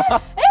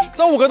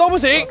这5个都不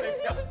行。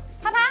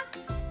啪啪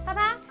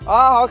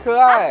啊，好可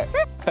爱，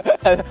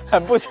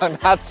很不想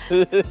他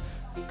吃。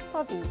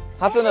到底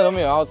他真的都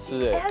没有要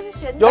吃哎。它是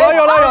悬有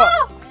了。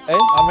哎，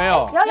没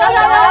有。有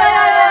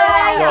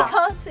一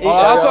颗吃。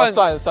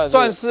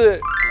算是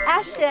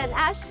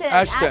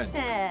Ashton。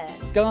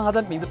刚刚他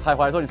在名字排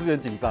回来的时候，你是不是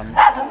很紧张？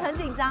很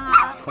紧张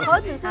啊，何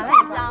止是紧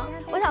张，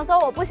我想说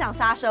我不想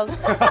杀生。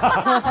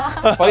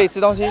怀里吃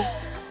东西。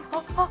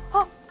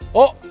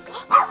哦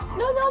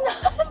No，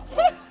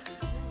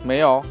 没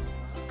有。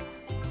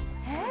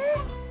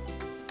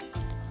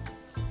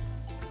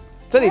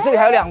这里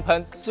还有2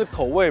盆，是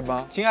口味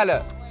吗？亲爱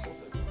的，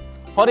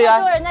怀里来。那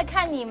么多人在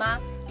看你吗？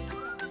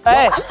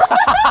哎，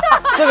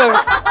这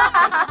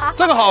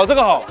个好。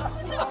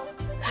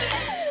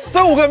这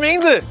5个名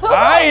字，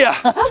哎呀，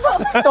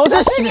都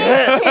是屎。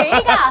选一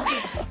个。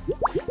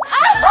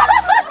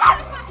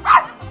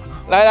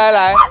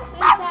来，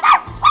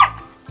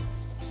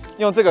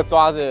用这个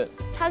抓着。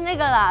他那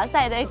个啦，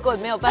赛雷滚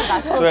没有办法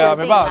做决定。对啊，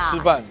没办法吃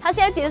饭。他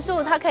现在结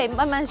束，他可以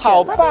慢慢选。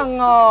好棒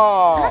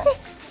哦！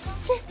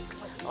去，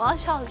我要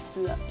笑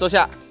死了。坐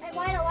下。哎，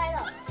歪了。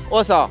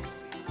握手。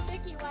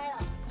Jackie 歪了。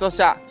坐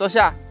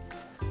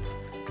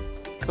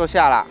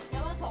下啦。要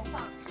不要重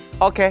放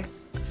 ？OK。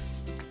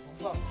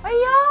哎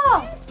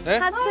呦，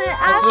他吃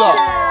Ashton。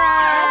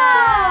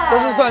这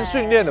是算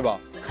训练的吧？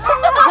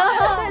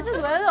对，这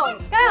怎么有那种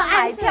刚有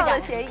海票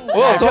的嫌疑？我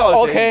有说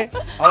OK。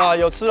好了，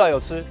有吃了。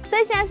所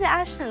以现在是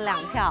Ashton 2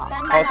票，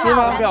好吃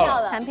吗3票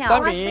了。 3票。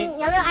 3比1。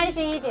你要不要安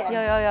心一点？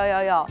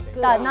有。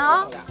等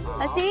哦，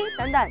可惜，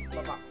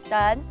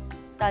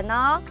等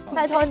哦，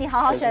拜托你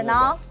好好选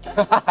哦。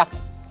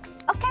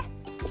OK。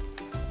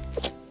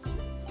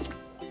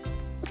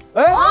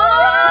哎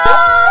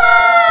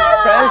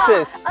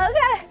 ，Francis。OK。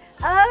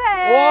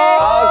哇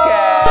 ，OK。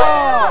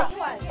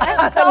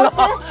都吃。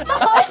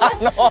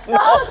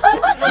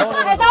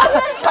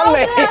他每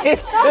一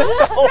次都。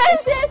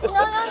Francis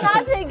No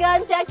跟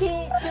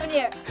Jackie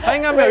Junior， 他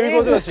应该没有遇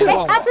过这个情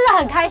况吧。他吃的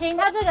很开心，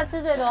他这个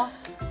吃最多，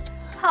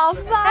好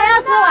烦。他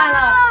要吃完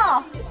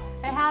了。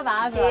哎，他把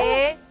它行。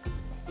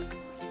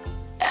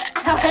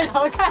他回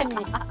头看你，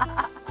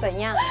怎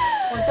样？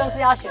我就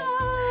是要选。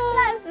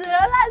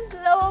烂死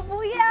了，我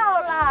不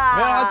要啦。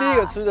没有，他第一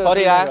个吃的。好，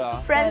你来。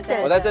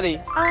Francis。我在这里。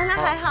啊，那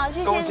还好，谢谢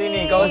你。恭喜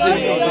你。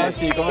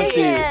谢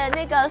谢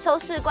那个收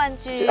视冠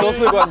军。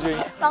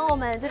帮我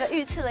们这个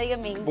预赐了一个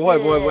名字。不会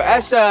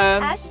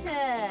 ，Ashton。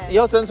以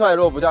后生出来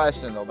如果不叫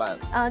Ashton 怎么办？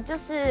就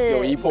是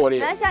友谊破裂。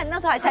没关系，你那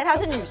时候还猜她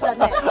是女生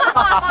呢。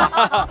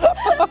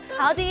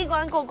好，第1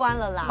关过关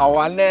了啦。好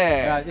玩呢。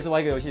对啊，一直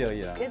玩一个游戏而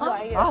已啦。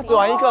只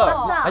玩一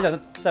个。还想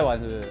再玩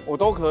是不是？我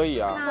都可以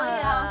啊。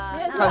对啊，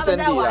看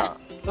Sandy 啊。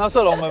那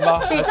射龙门吗？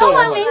比中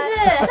文名字。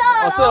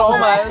射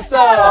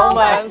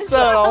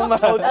龙门，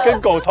跟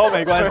狗超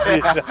没关系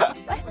的。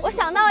我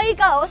想到一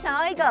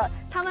个，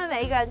他们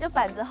每一个人就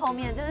板子后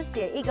面就是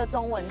写一个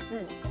中文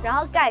字，然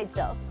后盖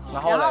着，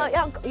然后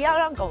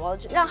让狗狗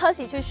去，让呵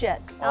喜去选，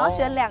然后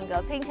选2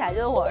个，拼起来就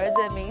是我儿子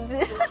的名字。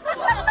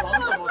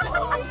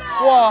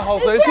哇，好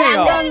随性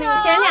哦！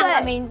选2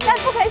个名字，但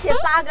不可以写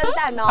8跟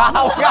蛋哦。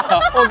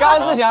我刚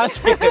刚是想要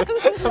写8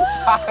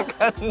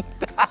跟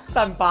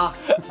蛋8。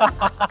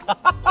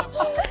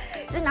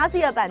只拿自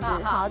己的板子，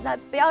好，再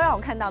不要让我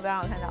看到，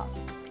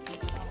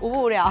无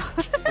不无聊。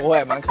不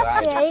会，蛮可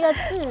爱的。写一个字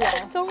哦，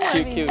中文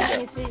名字。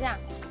你吃一下。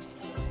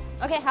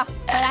OK， 好，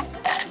回来。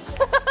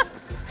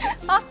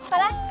好，回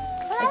来。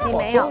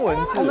没有。中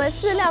文字。我们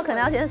饲料可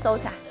能要先收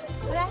起来。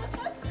回来。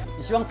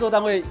你希望制作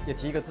单位也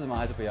提一个字吗？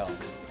还是不要？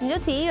你就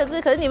提一个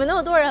字，可是你们那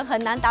么多人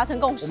很难达成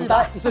共识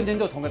吧？一瞬间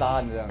就同个答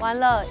案这样。完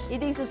了，一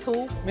定是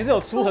粗。每次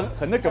有粗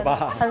很那个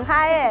吧？很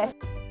嗨哎。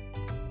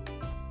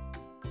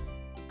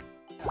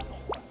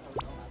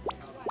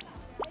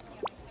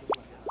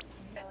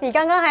比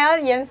刚刚还要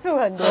严肃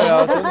很多。对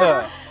啊，真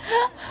的。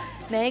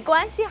没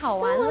关系，好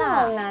玩啦。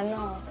好难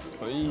哦。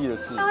有意义的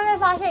字。他会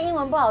发现英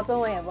文不好，中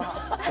文也不好。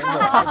真的，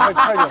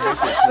太久没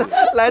写字。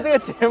来这个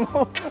节目，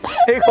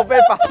结果被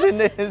发现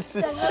那件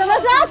事情。什么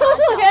时候出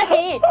数学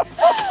题？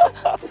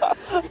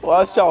我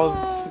要笑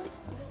死。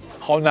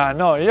好难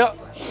哦，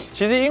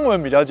其实英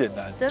文比较简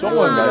单，中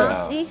文比较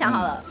难。你想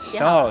好了？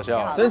想好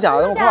了。真假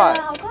的那么快？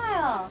好快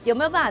哦！有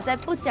没有办法在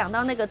不讲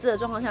到那个字的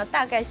状况下，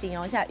大概形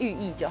容一下寓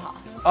意就好？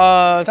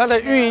它的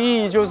寓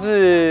意就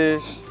是，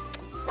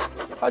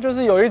它就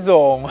是有一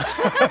种，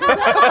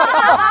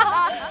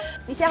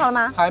你写好了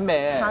吗？还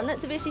没。好，那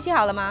这边写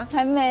好了吗？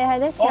还没，还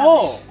在想。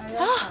哦，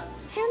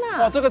天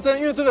哪！哇，这个真，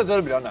因为这个真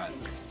的比较难。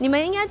你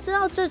们应该知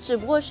道，这只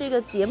不过是一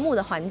个节目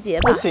的环节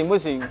吧？不行不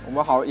行，我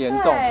们好严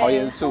重，好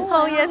严肃。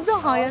好严重，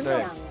好严重。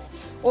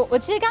我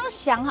其实刚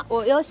想好，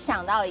我有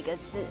想到一个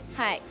字，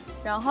嗨，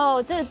然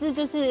后这个字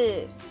就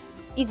是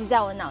一直在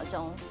我脑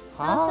中。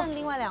那剩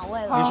另外2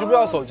位了。你需不需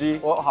要手机？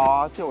我好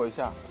啊，借我一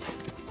下。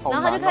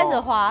然后他就开始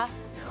滑。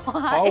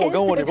然后我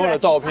跟我女朋友的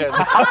照片，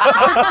把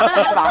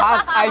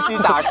他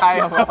IG 打开，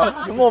有没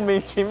有？莫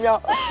名其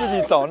妙自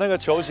己找那个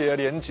球鞋的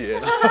连结。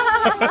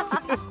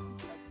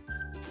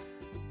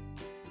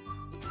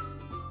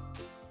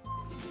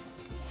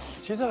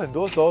其实很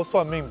多时候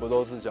算命不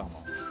都是这样吗？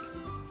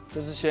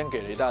就是先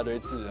给了一大堆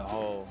字，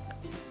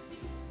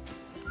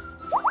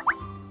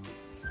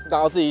然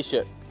后自己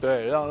选。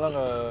对，让那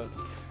个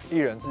艺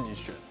人自己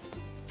选。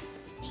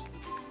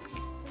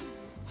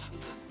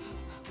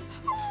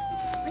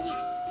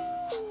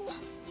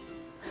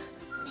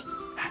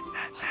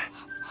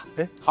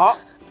哎，好，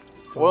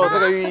我有这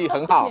个寓意，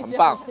很好，很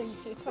棒。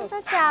真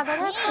的假的？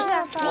太漂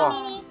亮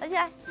了！而且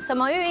什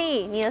么寓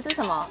意？你的是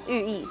什么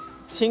寓意？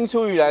青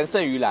出于蓝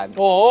胜于蓝。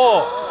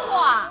哦，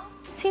哇，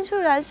青出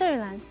于蓝胜于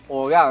蓝。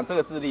我跟你讲，这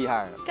个字厉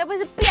害了。该不会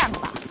是 biang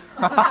吧？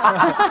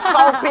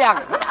超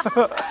棒！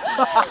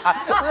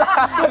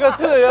这个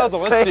字要怎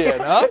么写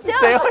呢？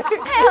谁会配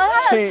合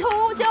他的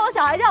粗？结果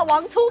小孩叫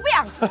王粗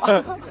biang。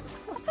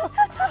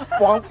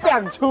王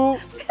biang 粗，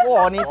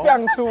哇，你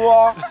biang 粗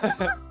哦。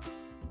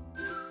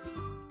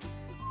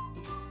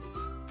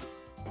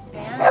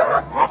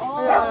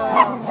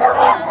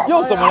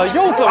又怎么了？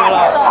又怎么了？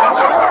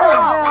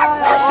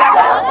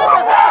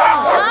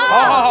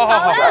好。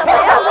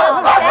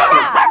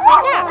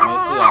没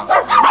事啊。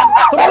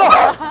怎么了？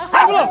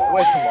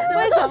为什么？为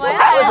什么呀？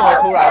为什么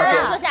突然间？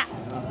坐下。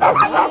1、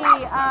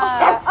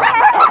2，OK。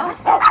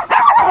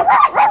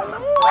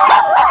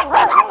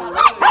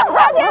他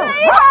填了1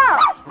个。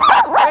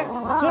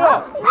吃了。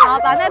好，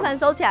把那盆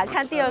收起来，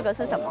看第2个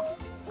是什么。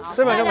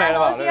这本就没了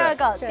吧？第二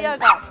个。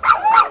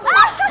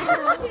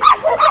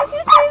太细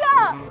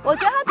了，我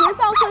觉得他只是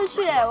照顺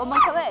序，我们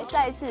可不可以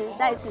再一次？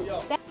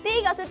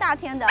第1个是大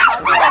天的，好，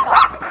第2个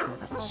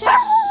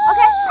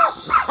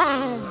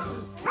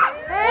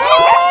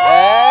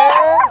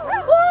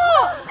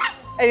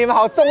哎，你们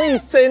好综艺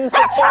声啊，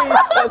综艺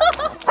声。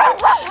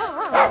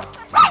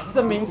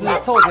这名字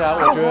凑起来，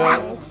我觉得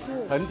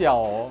很屌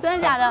哦。真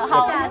的假的？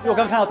好，因为我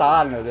刚看到答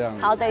案了，这样。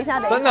好，等一下。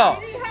真的？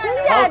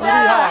真假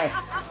的？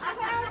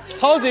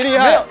超级厉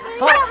害！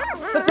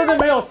这真的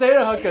没有 say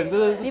任何梗，这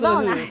是。你帮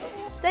我拿。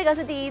这个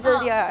是第1，这是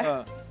第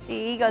2。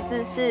第1个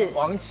字是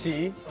王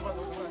琦。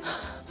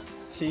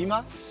琦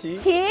吗？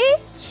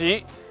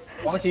琦。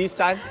王琦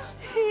3。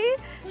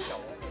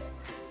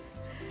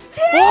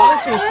王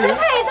琦是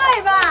配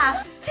对吧？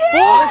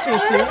王琦是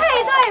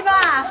配对吧？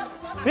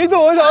你怎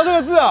么会想到这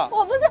个字啊？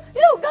我不是，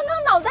因为我刚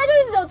刚脑袋就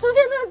一直有出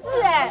现这个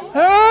字哎。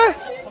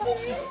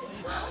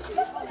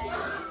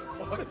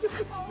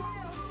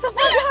怎么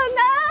可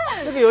能？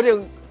这个有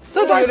点，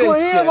这太诡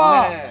异了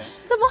吧？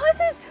怎么会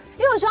是？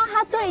因为我希望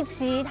他对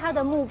齐他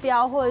的目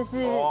标，或者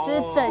是就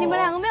是整。你们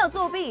2个没有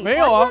作弊？没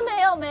有啊，完全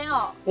没有。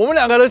我们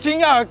2个的惊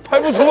讶拍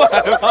不出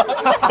来吗？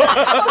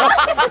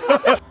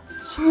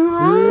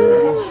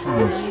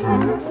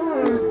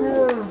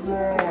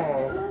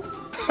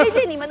毕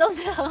竟你们都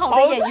是很好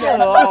的演员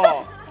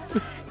哦。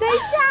等一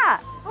下，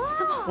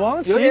怎么？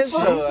王有点琦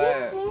扯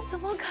哎，怎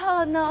么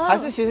可能？还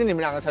是其实你们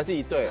两个才是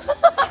一对？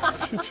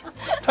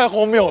太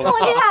荒谬了！默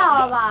契太好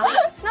了吧？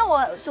那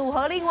我组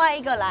合另外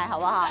一个来好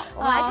不好？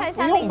我们来看一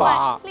下另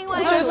外一个。我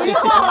觉得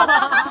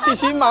琪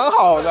琪蛮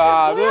好的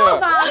啊，对不对？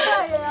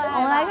我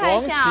们来看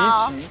一下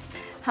哦。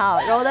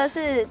好，柔的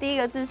是第一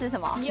个字是什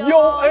么？优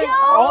哎，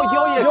哦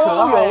优也可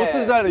爱，悠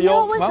自在的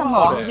悠，为什么？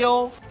王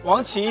优，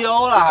王琦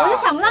优啦。我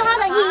就想不到它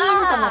的意义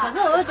是什么，可是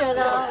我就觉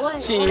得我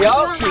启优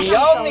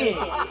你，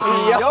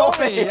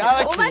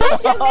我们在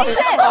选名字。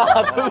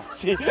对不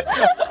起。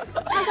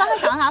他说他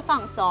想让他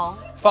放松，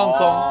放松，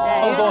对，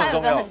因为他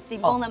有个很重要。很紧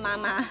绷的妈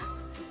妈。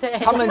对，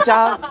他们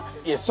家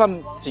也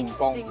算紧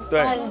绷，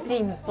对，很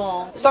紧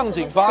绷，上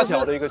紧发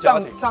条的一个家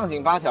庭，上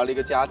紧发条的一一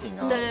个家庭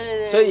啊。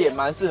对，所以也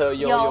蛮适合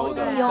悠悠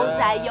的。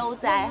悠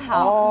哉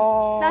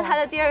好。那他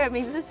的第二个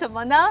名字是什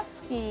么呢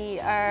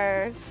？1、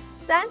2、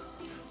3。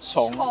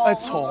虫，哎，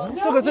虫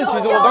这个字其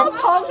实我刚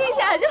虫听起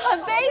来就很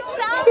悲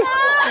伤啊。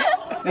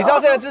你知道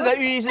这个字的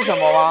寓意是什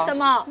么吗？什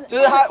么？就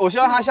是它，我希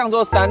望它像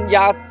做山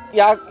压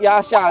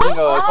下那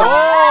个。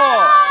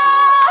哦。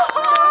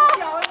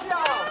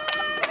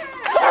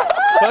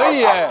可以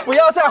耶，不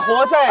要再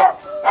活在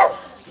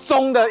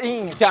钟的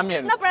阴影下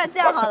面了。那不然这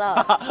样好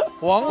了，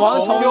王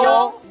重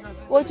优，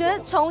我觉得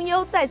重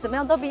优再怎么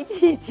样都比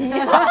琪琪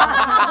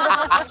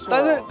好。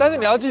但是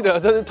你要记得，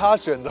这是他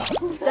选的。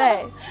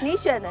对你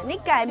选的，你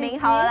改名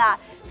好了啦。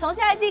从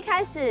下一季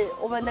开始，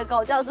我们的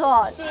狗叫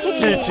做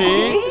琪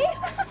琪。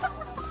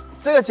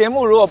这个节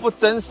目如果不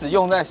真实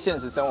用在现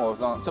实生活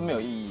上，就没有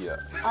意义了。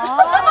哦，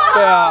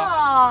对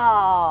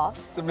啊，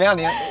怎么样？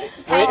你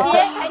台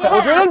阶，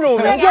我觉得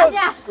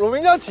乳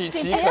名叫琪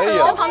琪可以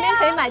这旁边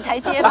可以买台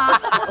阶吗？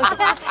我现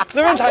在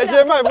这边台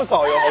阶卖不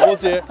少，有好多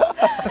阶。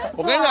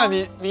我跟你讲，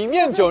你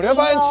念久，你会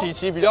发现琪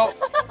琪比较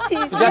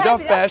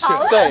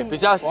fashion， 对，比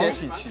较先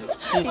琪琪。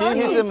琪琪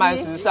其实蛮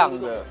时尚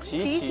的，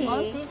琪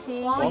王琪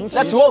琪，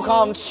 Let's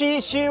welcome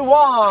琪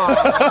旺。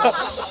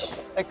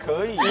哎，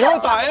可以。以后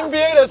打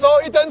NBA 的时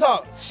候一登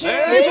场，琪旺，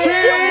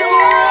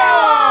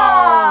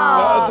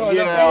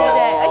对，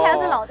而且他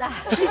是老大，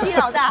七七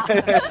老大，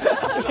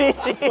琪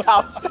琪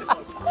老大。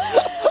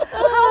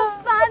好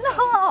烦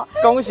哦！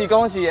恭喜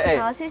恭喜！哎，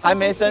好，谢谢，还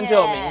没生就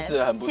有名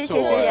字，很不错。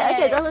谢谢，而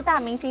且都是大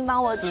明星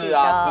帮我取的。是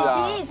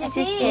啊，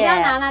琪琪，你要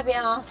拿那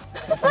边哦。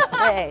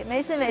对，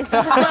没事。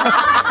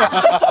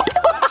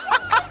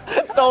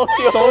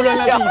都扔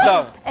在地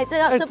上。哎，这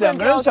不两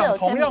个人能丢，想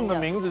同样的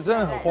名字，真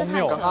的很荒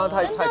谬。刚刚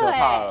太可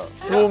怕了。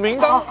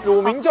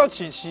乳名叫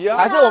琪琪啊，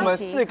还是我们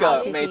4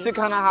个每次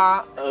看到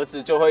他儿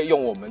子就会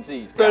用我们自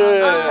己。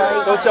对，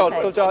都叫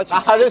他琪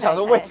琪。他就想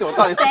说，为什么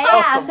到底是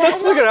叫什么？这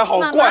4个人好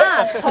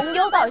怪。重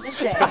优到底是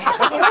谁？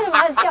你为什么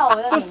要叫我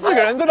的？这4个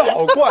人真的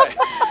好怪。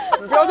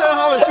你不要再让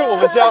他们去我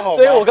们家好吗？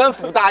所以我跟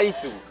福大一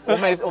组，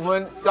我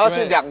们都要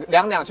去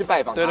两去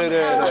拜访他们。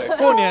对，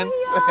过年。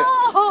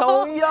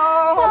重优，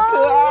好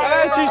可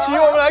爱。哎，琪琪，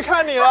我们来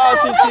看你了，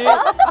琪琪。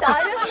小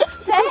孩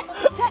谁？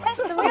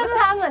怎么又是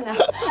他们呢？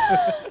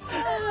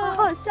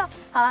好好笑。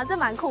好了，这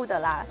蛮酷的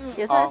啦，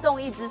也是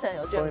综艺之神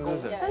有眷顾，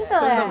真的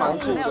真的蛮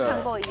酷的，没有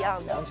看过一样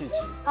的。杨琪琪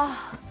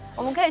啊，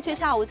我们可以去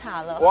下午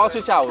茶了。我要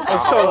去下午茶，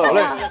笑得好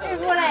累。孕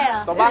妇累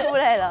了，走吧，不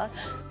累了。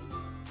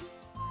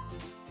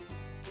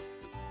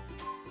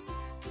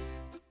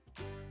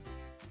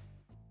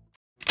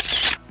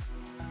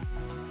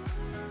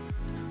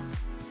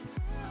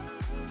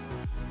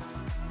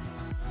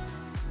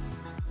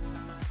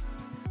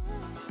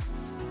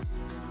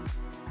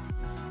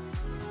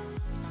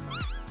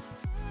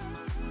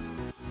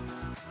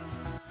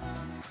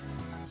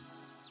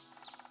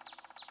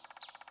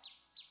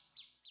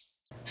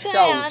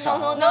下午茶。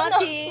 No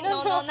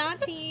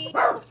naughty。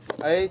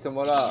哎，怎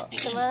么了？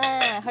怎么了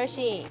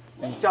 ？Hershey，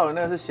 你叫的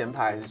那个是咸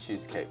派还是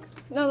cheesecake？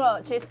那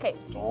个 cheesecake，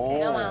 你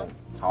要吗？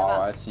好，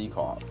我来吃一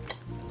口。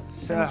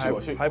现在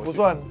还不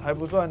算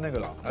那个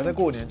啦，还在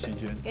过年期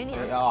间。给你。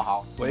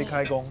好，微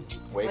开工，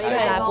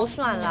不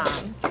算啦，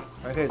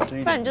还可以吃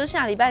一点。不然你就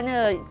下礼拜那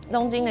个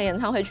东京的演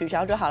唱会取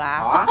消就好啦。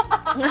好啊。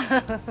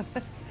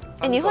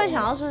哎，你会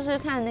想要试试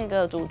看那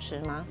个主持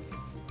吗？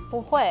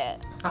不会。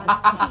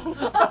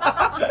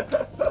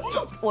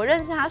我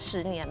认识他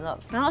10年了，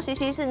然后西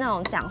西是那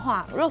种讲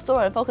话，如果所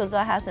有人 focus 都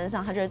在他身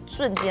上，他就会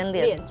瞬间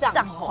脸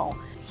涨红。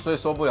所以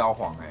说不了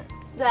谎哎。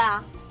对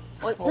啊。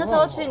我那时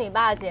候去你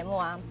爸的节目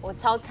啊，我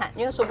超惨，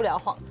因为说不了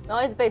谎，然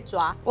后一直被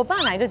抓。我爸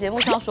哪一个节目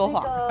是要说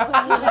谎？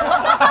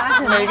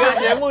每个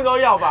节目都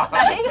要吧？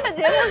哪一个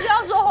节目是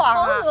要说谎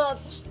啊？什么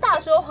大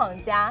说谎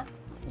家，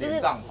就是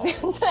账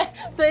红。对，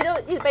所以就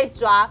一直被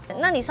抓。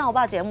那你上我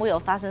爸节目有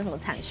发生什么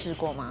惨事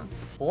过吗？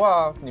不会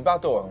啊，你爸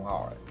对我很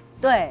好哎。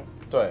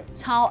对，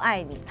超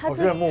爱你，他是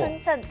称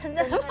赞，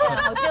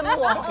好羡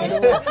慕啊！你是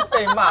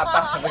被骂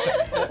大的，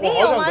你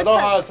有吗？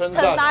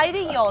惩罚一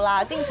定有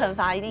啦，进惩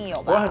罚一定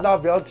有吧？玩很大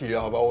不要提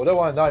了，好吧？我在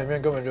玩很大里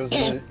面根本就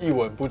是一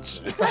文不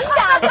值，真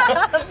假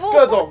的？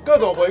各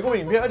种回顾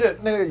影片，而且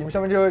那个影片下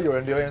面就会有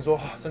人留言说，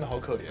真的好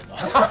可怜啊，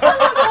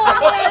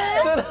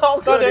真的好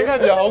可怜，大年看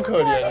起来好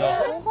可怜啊。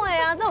不会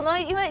啊，这种东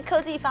西因为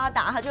科技发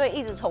达，它就会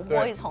一直重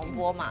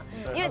播嘛，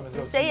因为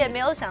谁也没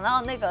有想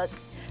到那个。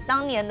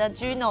当年的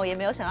Gino 也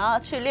没有想到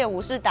去练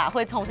武士打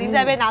会重新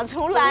再被拿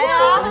出来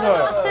啊，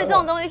所以这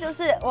种东西就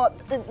是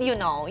you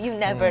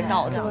never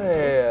know 这样子。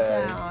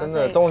对，真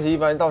的，终极一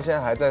班到现在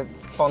还在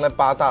放在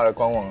8大的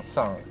官网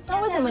上。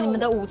那为什么你们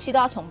的武器都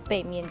要从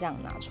背面这样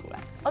拿出来？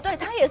哦，对，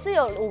他也是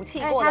有武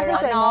器过的人，他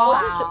是水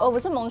魔，我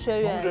是萌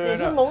学员，你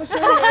是萌学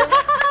员。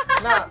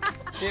那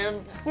今天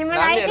你们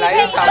来一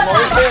场萌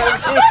学员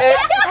PK，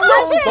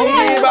 终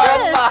极一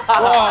班吧！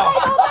哇！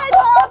拜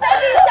托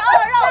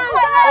，BabyShower让我快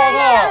乐一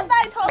点，拜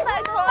托，让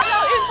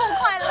孕妇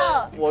快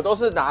乐。我都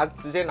是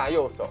直接拿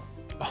右手，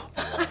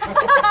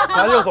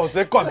拿右手直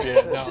接灌别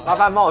人这样。麻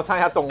烦帮我唱一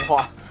下动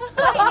画。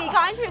你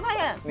赶快去，快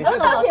点！你是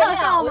到前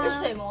面，我是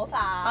水魔法。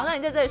好，那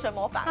你在这里水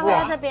魔法。他会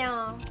在这边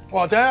哦。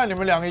哇，等一下你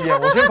们2个演，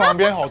我先旁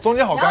边好，中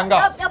间好尴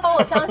尬。要帮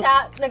我上一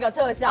下那个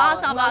特效。好，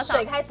上吧，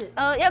水开始。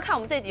要看我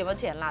们这集有没有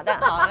钱啦，但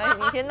好，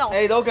你先弄。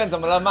哎，Logan 怎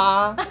么了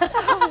吗？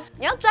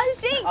你要专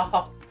心。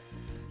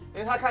因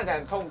为他看起来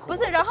很痛苦。不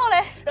是，然后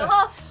嘞，然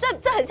后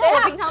这很像我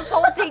平常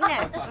抽筋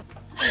哎。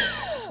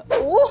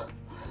5、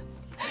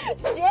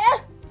咸。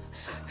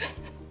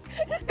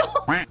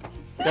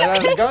原来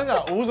你刚刚讲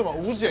5什么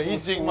5险1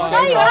金吗？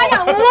我以为他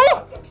讲5、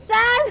3、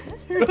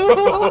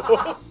如。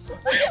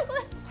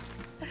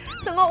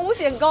什么5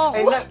显功。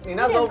哎，那你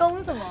那时候功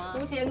是什么啊？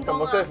无闲功怎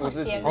么说服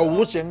自己？哦，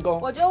无闲功。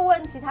我就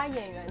问其他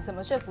演员怎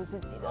么说服自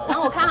己的，然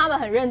后我看他们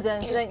很认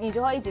真，所以你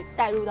就会一直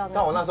带入到那。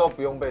但我那时候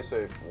不用被说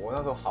服，我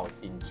那时候好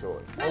enjoy。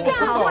那这样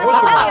好，你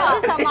代表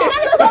是什么？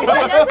那时候本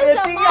人是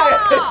什惊讶么？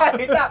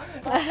太大，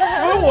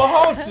因为我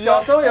好奇啊，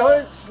小时候也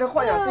会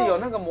幻想自己有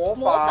那个魔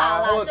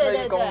法或者特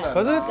异功能。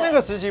可是那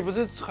个时期不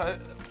是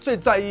最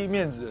在意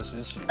面子的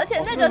时期，而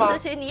且那个时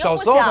期你又小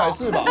不小，时候才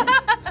是吧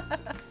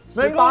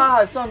？18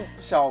还算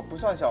小，不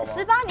算小吗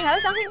？18你还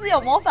会相信自己有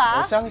魔法？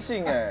我相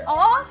信哎。哦，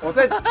我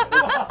在，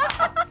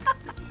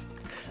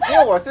因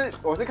为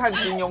我是看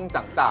金庸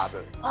长大的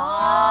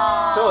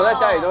哦，所以我在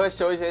家里都会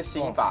修一些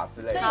心法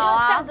之类的。所以你就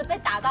这样子被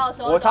打到的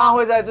时候，我常常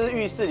会在就是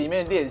浴室里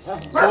面练习。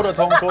说得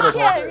通，说得通。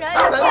骗人，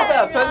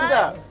真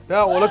的。等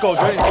下我的狗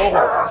觉得你说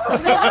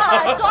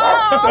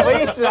谎，什么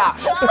意思啊？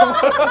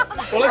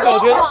我的狗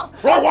觉得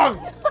说谎，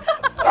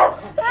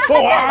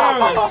说谎，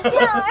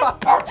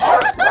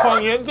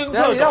谎言侦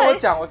测。你让我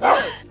讲，我真的，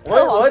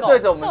我会对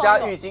着我们家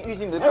浴巾，浴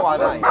巾不是挂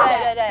在那里吗？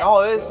对，然后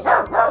我会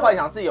幻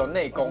想自己有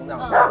内功这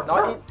样，然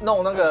后一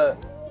弄那个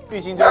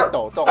浴巾就会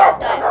抖动，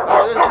对，然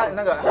后我就看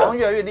那个好像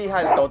越来越厉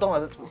害，抖动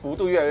的幅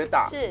度越来越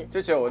大，是，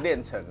就觉得我练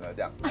成了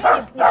这样。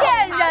你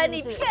骗人，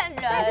你骗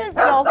人，是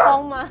有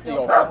风吗？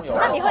有风有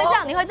风。那你会这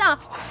样？你会这样？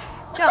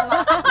这样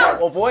吗？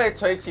我不会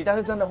吹气，但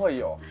是真的会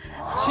有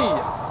气呀！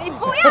你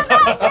不要这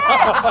样子，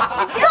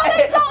你不要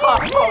被综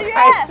艺制约，好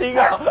开心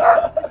啊！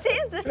气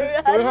死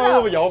人有没有看到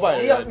那么摇摆的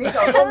人？你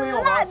小时候没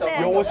有吗？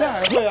有，我现在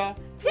还会啊。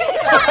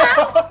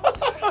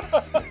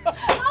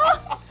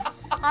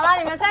好了，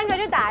你们3个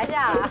去打一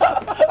架啦。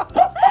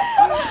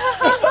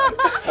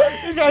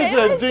一开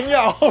始很惊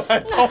讶，后来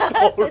超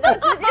投入，直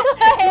接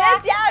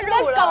加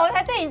入了。狗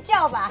才对你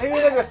叫吧？因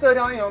为那个《射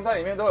雕英雄传》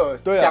里面都有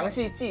详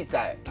细记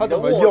载他怎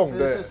么用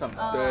的是什么。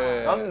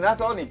对。然后那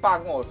时候你爸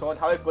跟我说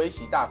他会龟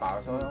息大法，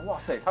我说哇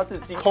塞，他是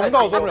同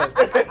道中人。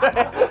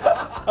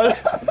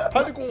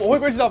我会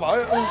龟息大法，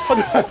原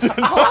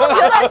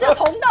来是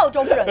同道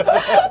中人。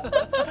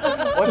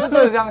我是真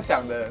的这样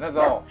想的那时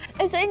候。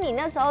哎，所以你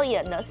那时候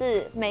演的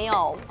是没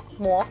有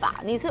魔法，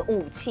你是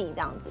武器这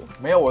样子。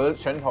没有，我的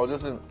拳头就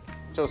是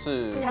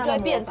它就会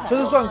变成，就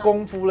是算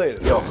功夫类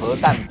的，有核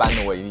弹般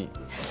的威力。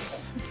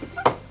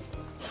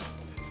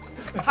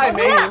太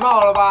没礼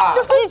貌了吧！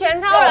一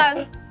拳超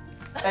人，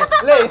哎，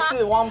类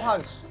似 One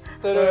Punch，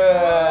 对。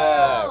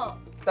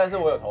但是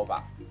我有头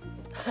发。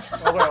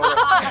OK，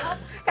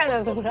 看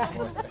得出来。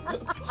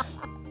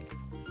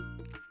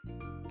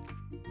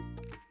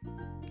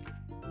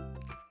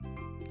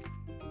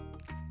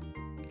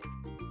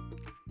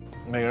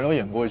每个人都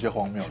演过一些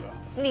荒谬的。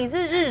你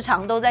是日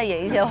常都在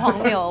演一些荒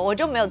谬，我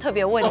就没有特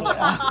别问你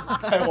了。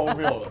太荒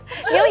谬了。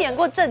你有演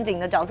过正经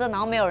的角色，然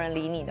后没有人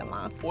理你的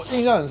吗？我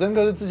印象很深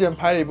刻是之前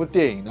拍了一部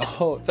电影，然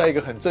后在一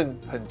个很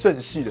正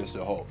戏的时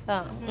候，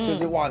就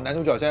是哇男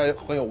主角现在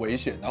很有危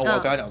险，然后我要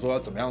跟他讲说要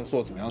怎么样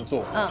做，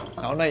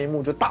然后那一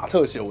幕就大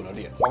特写我的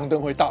脸，黄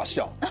灯会大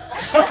笑。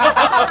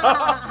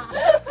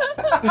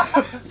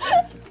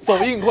首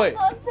映会，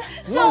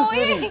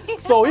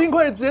首映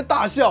会直接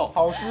大笑，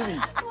好失礼。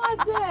哇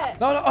塞！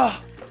然后呢啊，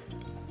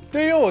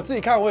对，因为我自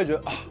己看我也觉得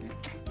啊，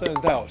真的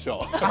是太好笑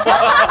了。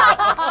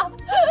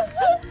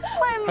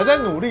还在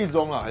努力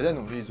中啊，还在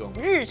努力中。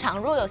日常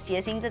若有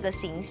谐星这个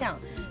形象，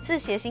是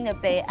谐星的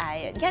悲哀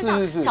耶。你看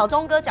像小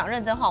钟哥讲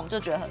认真话，我们就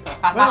觉得很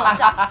好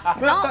笑。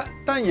然后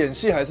但演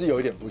戏还是有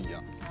一点不一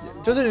样。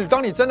就是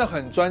当你真的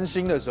很专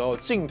心的时候，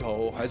镜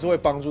头还是会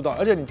帮助到，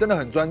而且你真的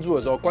很专注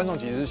的时候，观众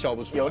其实是笑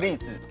不出来。有例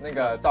子，那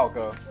个赵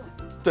哥，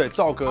对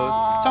赵哥，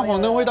像黄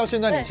灯辉到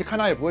现在，你去看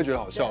他也不会觉得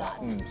好笑啊。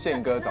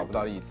宪哥找不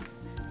到例子，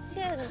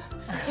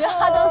因为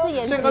他都是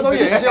演，宪哥都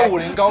演一些武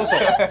林高手，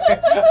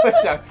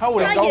他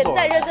武林高手，他演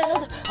再认真都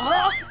是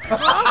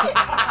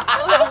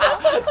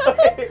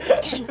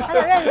他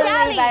的认真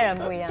跟一般人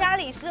不一样。家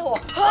里失火，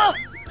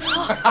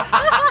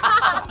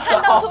看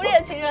到初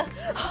恋情人。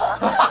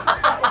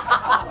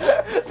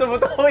怎么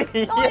都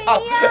一样，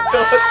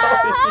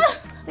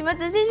你们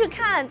仔细去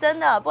看，真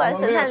的，不然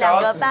神探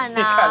2个半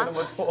啊。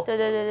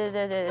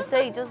对，所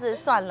以就是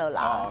算了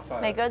啦，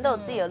每个人都有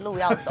自己的路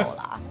要走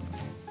啦。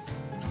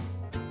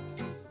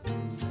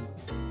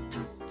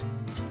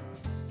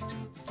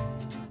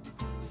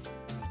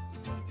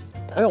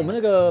哎，我们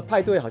那个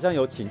派对好像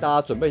有请大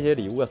家准备一些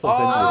礼物要送生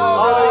日，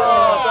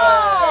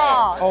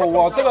哦，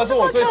哇，这个是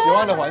我最喜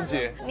欢的环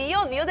节。你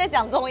又在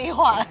讲综艺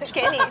话了，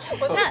给你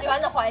我最喜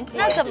欢的环节。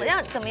那怎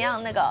么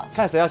样那个？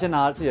看谁要先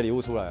拿自己的礼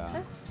物出来啊？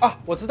啊，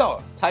我知道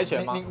了，猜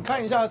拳吗？你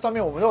看一下上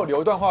面，我们都有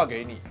留一段话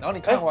给你，然后你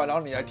看完，然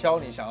后你来挑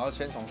你想要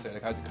先从谁的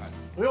开始看，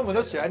因为我们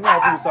都写在尿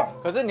布上。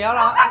可是你要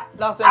让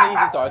Sandy一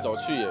直走来走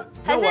去耶，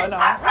还是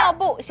尿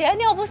布写在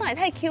尿布上也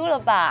太 Q 了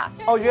吧？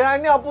哦，原来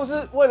尿布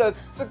是为了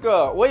这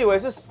个，我以为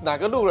是哪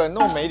个路人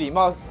那么没礼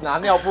貌拿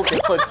尿布给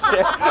我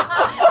签。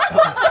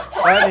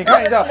来，你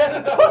看一下，不是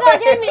有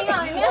签名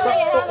啊，你没有签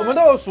给他。我们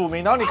都有署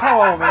名，然后你看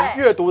完我们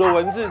阅读的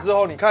文字之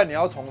后，你看你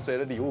要从谁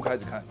的礼物开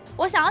始看？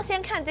我想要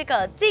先看这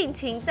个，尽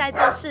情在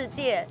这世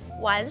界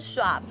玩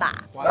耍吧。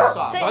玩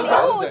耍，所以礼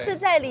物是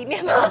在里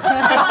面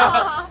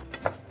吗？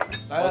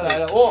来了来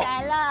了，哇！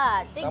来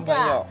了，这男朋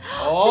友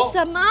个是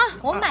什么？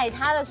我买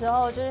它的时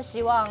候就是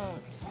希望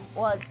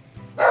我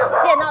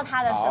见到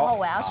它的时候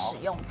我要使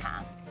用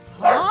它。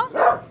啊，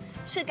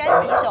是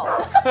干洗手，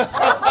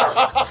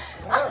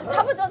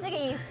差不多这个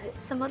意思。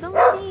什么东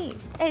西？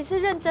哎，是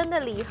认真的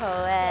礼盒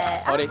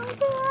哎。好嘞，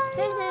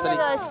这是那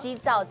个洗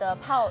澡的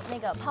泡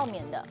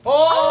棉的。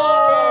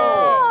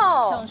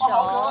哦，熊熊，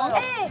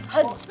哎，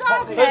很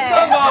赞很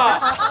赞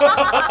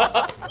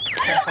吧？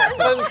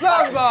很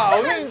赞吧？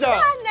我跟你讲，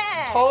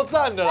超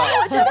赞的啦！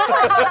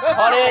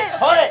好嘞，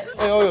好嘞。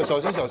哎呦，小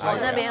心小心！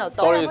那边有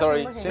洞。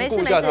 Sorry，先顾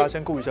一下它，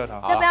先顾一下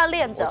它。要不要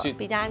练着我去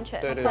比较安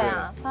全？对对对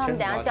啊，怕他们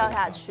等下掉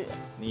下去。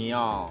你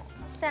哦，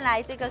再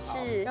来这个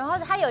是，然后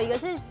它有一个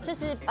是就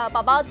是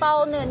宝宝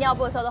包那个尿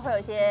布的时候都会有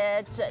一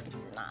些疹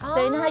子嘛，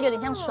所以呢它有点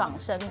像爽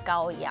身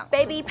膏一样。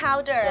 baby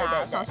powder 啊，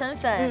对爽身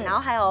粉，然后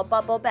还有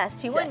bubble bath。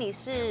请问你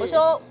是？我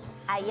说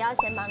阿姨要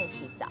先帮你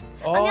洗澡，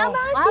你要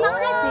帮他我要帮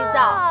他洗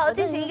澡，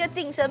进行一个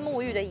净身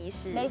沐浴的仪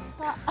式。没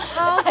错，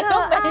还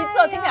说没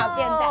做，听起来好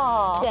变态。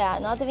对啊，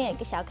然后这边有一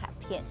个小卡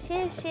片，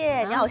谢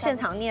谢。你要我现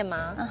场念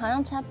吗？好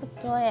像差不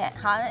多耶。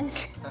好，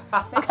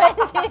没关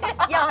系，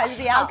要还是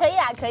不要？可以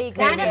啊，可以。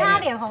等下就看他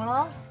脸红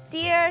喽。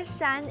Dear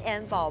山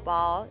and 宝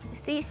宝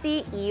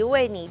 ，CC 姨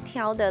为你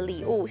挑的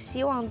礼物，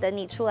希望等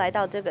你出来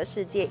到这个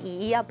世界，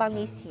姨姨要帮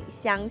你洗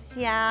香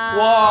香。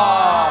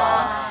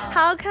哇，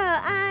好可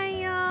爱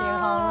哟！脸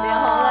红了，脸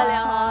红了，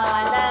脸红了，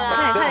完蛋了！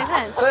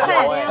快！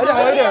而且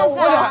还有点，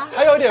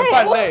还有点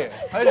泛泪，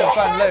还有点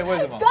泛泪，为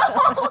什么？为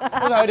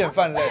什么还有点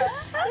泛泪？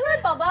因为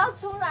宝宝要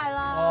出来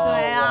了。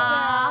对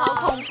啊，好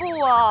恐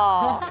怖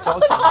哦！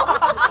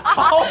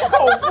好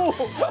恐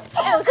怖。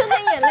哎，我瞬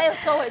间眼泪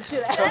收回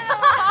去了。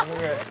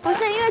不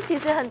是，因为其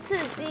实很刺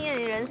激耶，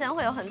你人生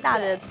会有很大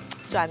的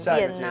转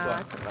变呐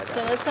什么的。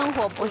整个生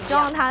活不一样。我希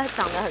望他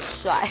长得很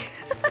帅。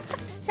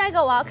下一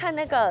个我要看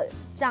那个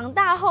长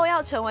大后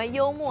要成为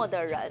幽默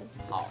的人。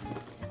好，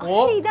是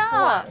你的，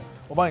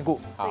我帮你顾。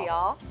是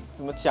哟。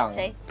怎么讲？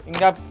谁？应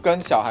该跟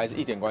小孩子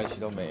一点关系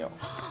都没有，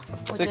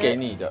是给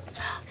你的。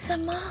什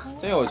么？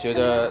因为我觉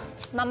得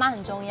妈妈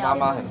很重要，妈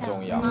妈很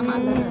重要。妈妈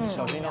真的很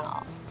小心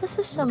哦。这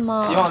是什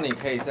么？希望你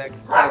可以在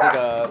这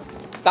个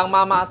当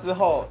妈妈之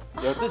后，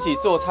有自己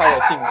做菜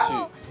的兴趣，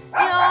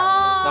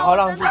然后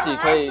让自己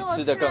可以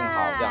吃得更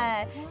好这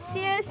样子。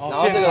谢谢。然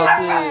后这个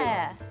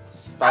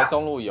是白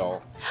松露油，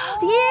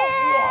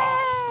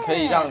可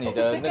以让你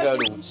的那个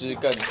乳汁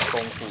更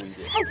丰富一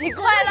点。太奇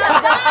怪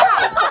了，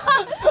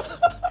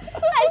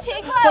太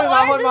奇怪了，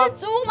我儿子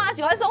是猪吗？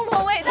喜欢松露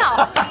的味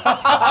道。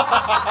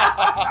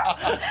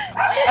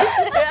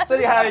这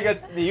里还有一个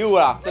礼物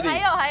啦，这里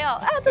还有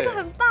啊，这个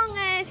很棒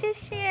哎，谢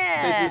谢。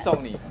这支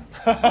送你。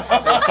哦，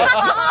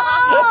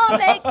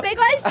没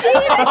关系，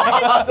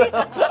好赞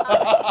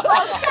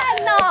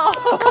哦！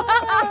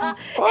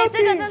哎，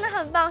这个真的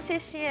很棒，谢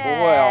谢。不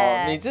会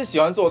哦，你是喜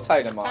欢做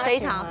菜的吗？非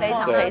常。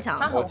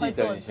我记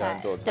得你喜欢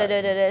做菜。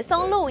对，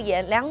松露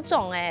盐2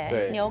种哎，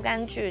对，牛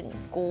肝菌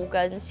菇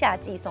跟夏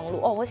季松露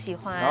哦，我喜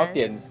欢。然后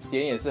点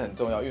也是很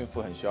重要，孕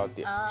妇很需要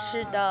点。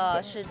是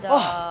的。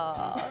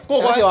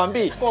过关完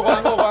毕，过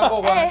关。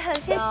哎，很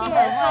谢谢。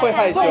会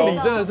害羞，送礼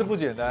真的是不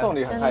简单，送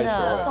礼很害羞，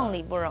送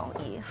礼不容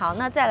易。好，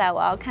那再来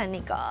我要看那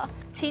个，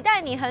期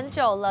待你很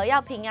久了，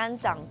要平安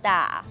长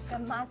大。干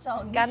妈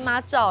照你，干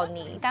妈照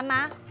你，干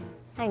妈。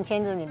那你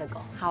牵着你的狗。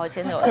好，我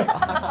牵着我的狗。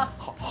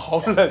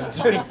好冷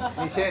静。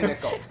你牵你的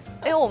狗，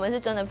因为我们是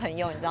真的朋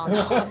友，你知道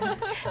吗？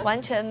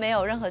完全没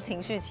有任何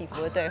情绪起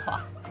伏的对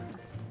话。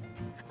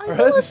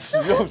儿子使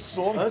用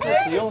说明，儿子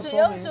使用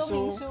说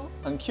明书，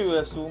很 Q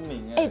的书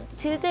名哎。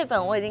其实这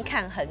本我已经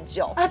看很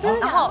久啊，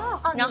真的。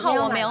然后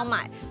我没有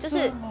买，就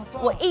是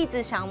我一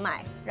直想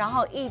买，然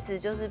后一直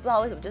就是不知道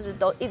为什么，就是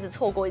都一直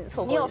错过。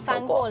你有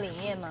翻过里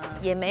面吗？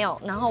也没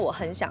有。然后我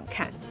很想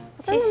看，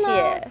谢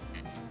谢。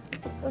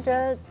我觉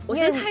得我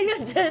是太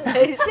认真，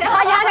等一下，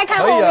他现在在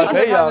看后面。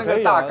可以啊，那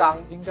个大纲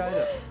应该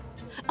的。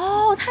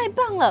哦，太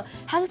棒了！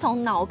它是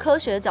从脑科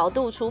学角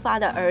度出发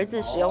的儿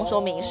子使用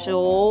说明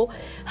书，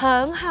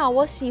很好，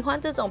我喜欢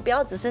这种，不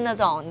要只是那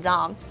种你知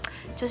道，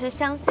就是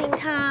相信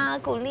他、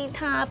鼓励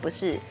他，不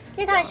是，因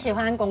为他很喜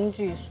欢工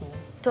具书。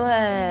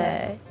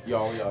对，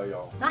有。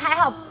然后还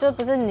好，就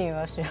不是女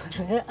儿使用，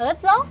是儿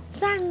子哦。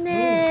赞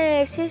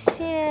呢，谢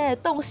谢。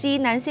洞悉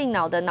男性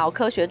脑的脑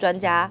科学专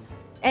家，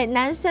哎，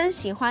男生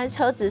喜欢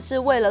车子是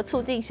为了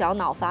促进小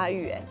脑发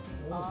育，哎。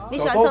你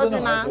喜欢车子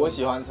吗？我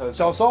喜欢车子，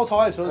小时候超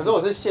爱车子，可是我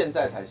是现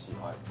在才喜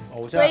欢。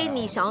所以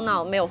你小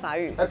脑没有发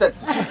育。对。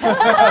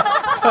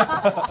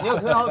你有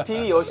看到《霹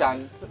雳游侠》？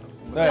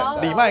对，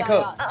李麦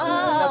克，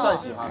那算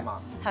喜欢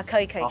吗？好，可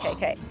以。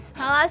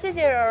好啦，谢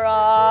谢柔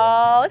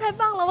柔，太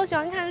棒了，我喜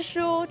欢看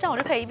书，这样我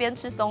就可以一边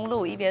吃松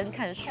露一边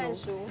看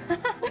书。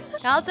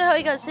然后最后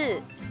一个是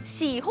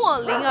喜获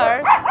麟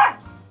儿。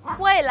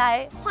未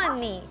来换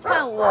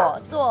我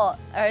做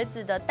儿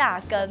子的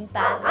大跟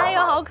班，哎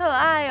呦，好可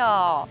爱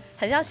哦，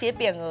很像写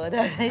匾额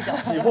的那种。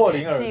喜获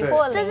麟儿，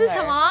这是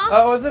什么？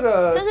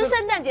这是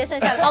圣诞节剩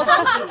下的包装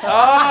纸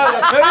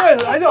啊，因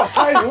为还是有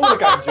拆礼物的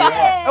感觉。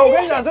哎，我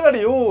跟你讲，这个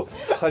礼物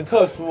很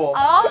特殊哦。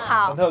哦，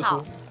好，很特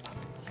殊。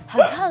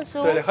很特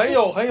殊，对，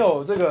很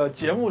有这个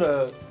节目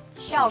的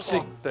属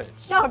性，对，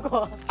效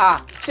果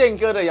啊，宪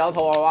哥的摇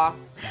头娃娃，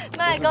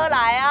麦哥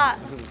来啊！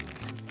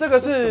这个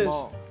是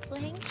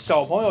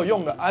小朋友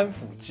用的安抚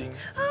巾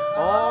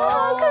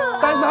哦，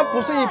但是它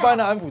不是一般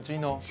的安抚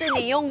巾哦，是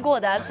你用过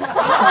的安抚巾。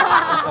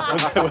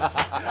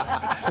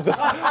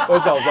我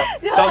小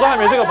时候还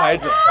没这个牌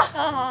子，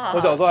我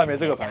小时候还没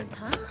这个牌子，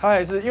它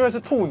还是因为是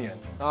兔年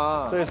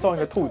啊，所以送一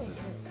个兔子。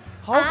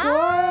好可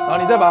爱哦！然后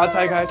你再把它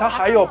拆开，它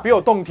还有别有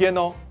洞天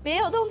哦，别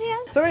有洞天，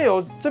这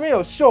边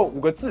有绣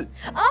5个字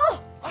哦，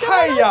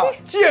嗨呀，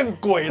见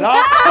鬼啦！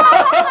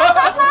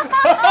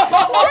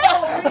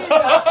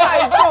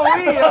太中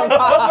意了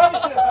吧！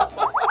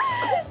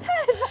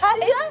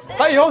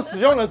他以后使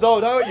用的时候，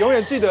他会永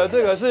远记得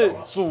这个是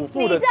祖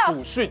父的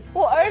祖训。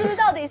我儿子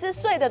到底是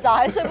睡得着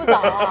还是睡不着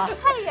啊？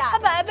嗨呀，他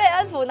本来被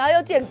安抚，然后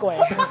又见鬼。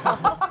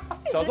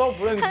小时候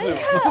不认识嘛，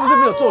你是不是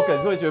没有做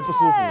梗，所以觉得不舒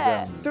服这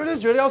样？对，就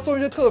觉得要送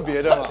一些特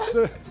别的嘛。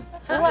对，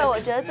不会，我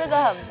觉得这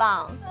个很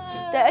棒。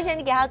对，而且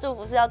你给他祝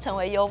福是要成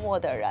为幽默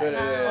的人，对，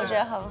我觉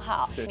得很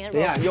好。等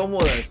一下，幽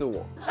默的人是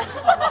我。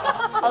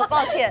哦，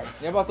抱歉，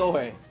你要不要收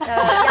回？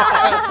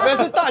那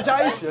是大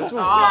家一起的祝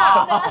福。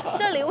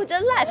这礼物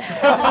真烂。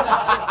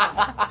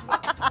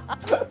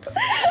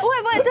不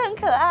会，这很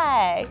可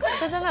爱，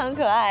这真的很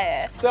可爱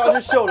哎。这要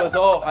去秀的时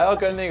候，还要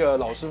跟那个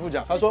老师傅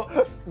讲，他说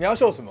你要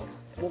秀什么？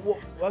我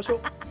要秀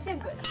见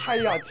鬼了！嗨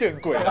呀，见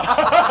鬼了！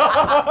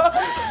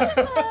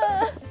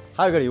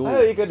还有一个礼物，还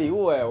有一个礼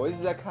物哎，我一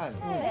直在看。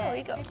还有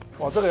一个，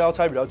哇，这个要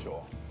拆比较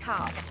久。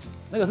好，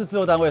那个是制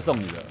作单位送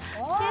你的，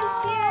谢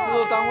谢。制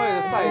作单位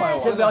的赛事，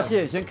先不要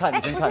谢，先看，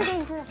你先看。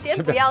先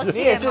不要你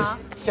也是谢吗？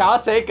想要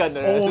say 梗的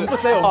人，我们不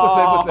say， 我们不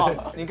say，不 say。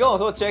你跟我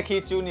说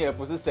Jackie Junior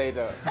不是 say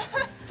的，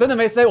真的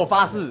没 say， 我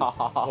发誓，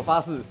我发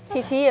誓。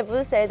琪琪也不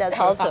是谁的，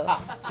超扯。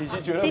琪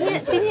琪绝对不是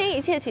谁。今天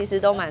一切其实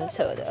都蛮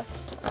扯的。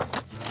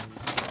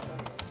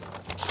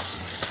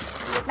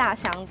大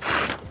箱子，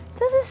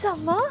这是什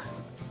么？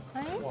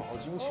哇，好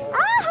惊奇啊，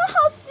好好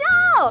笑，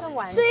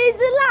是一只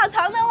腊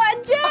肠的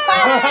玩具，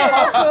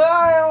好可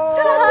爱哦，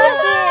超可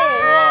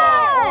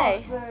爱。哇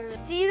塞，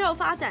肌肉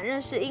发展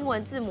认识英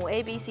文字母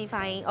ABC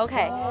发音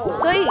 ，OK，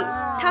 所以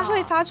它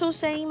会发出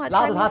声音吗？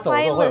拉着它走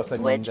的时候会有声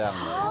音这样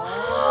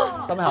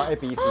的，上面还有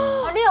ABC。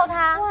遛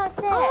它，哇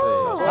塞，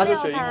对，他就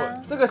学英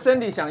文。这个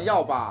Sandy 想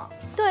要吧？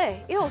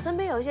对，因为我身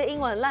边有一些英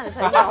文很烂的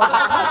朋友。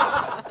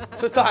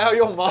所以这还要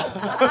用吗？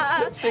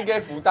献给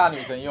福大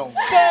女神用。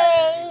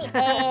JACKY。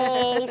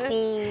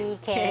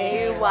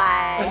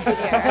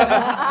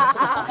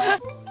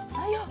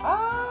哎呦啊，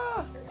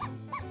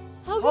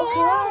好可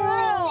爱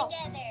哦！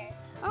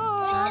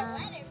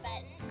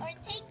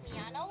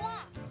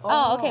哦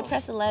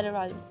，OK，press the letter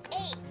button。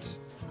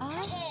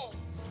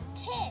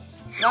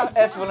那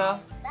F 呢？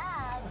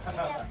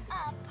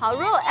好，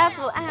如果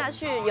F 按下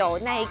去有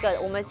那一个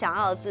我们想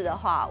要的字的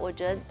话，我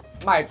觉得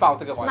卖爆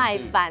这个玩具，卖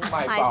翻，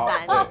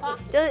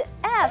就是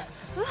F。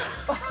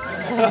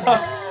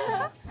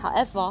好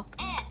F 哦。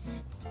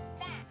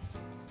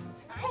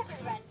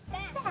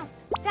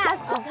吓死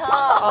他！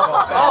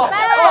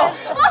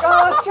刚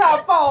刚吓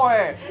爆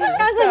哎！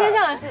刚瞬间这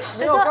样，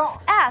你说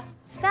F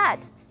fat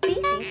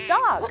CC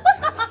dog。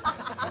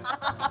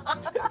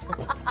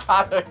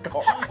他的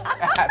狗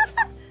at。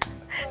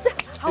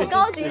好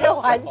高级的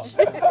玩具，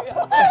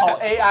好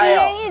AI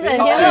哦！一整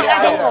天都在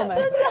听我们。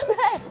对，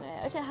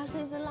而且它是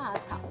一只腊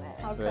肠哎。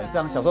对，这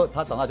样小时候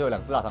他长大就有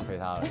2只腊肠陪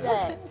他了。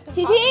对，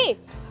琪琪，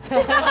就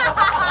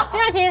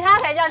是其实他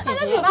才叫琪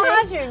琪，帮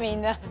他取名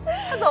的。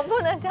它总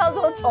不能叫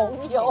做虫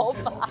油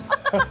吧？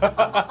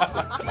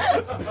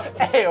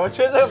哎，我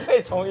觉得这个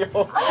配虫油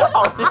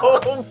好幽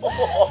默，然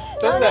后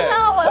就真的。看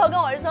到回头跟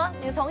我儿子说：“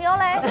你的虫油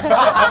嘞？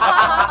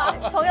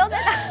虫油在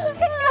哪？”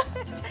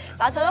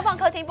把虫油放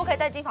客厅，不可以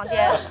带进房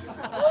间。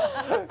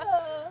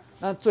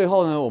那最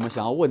后呢，我们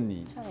想要问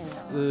你，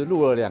就是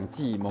录了2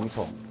季萌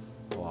宠，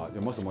哇，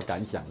有没有什么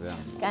感想这样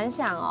子？感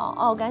想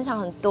哦，感想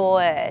很多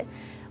哎。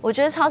我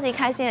觉得超级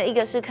开心的一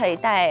个是可以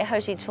带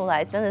Hershey 出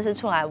来，真的是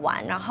出来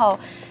玩，然后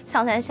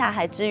上山下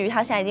海之余，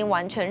他现在已经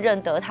完全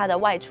认得他的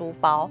外出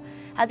包。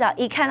他只要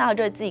一看到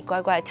就会自己乖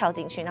乖跳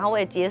进去，然后我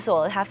也解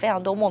锁了他非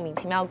常多莫名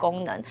其妙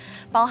功能，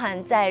包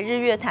含在日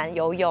月潭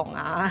游泳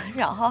啊，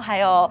然后还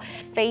有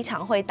非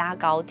常会搭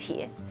高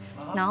铁，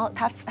然后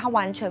他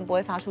完全不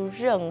会发出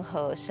任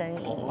何声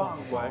音，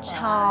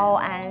超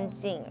安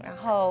静，然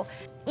后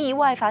意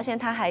外发现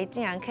他还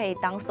竟然可以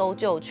当搜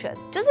救犬，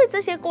就是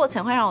这些过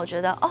程会让我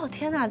觉得，哦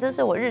天哪，这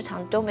是我日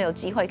常都没有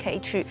机会可以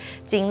去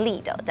经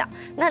历的这样。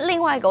那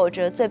另外一个我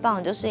觉得最棒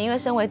的就是，因为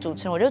身为主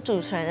持人，我觉得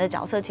主持人的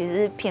角色其实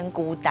是偏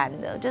孤单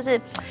的，就是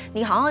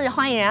你好像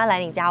欢迎人家来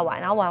你家玩，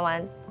然后玩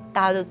完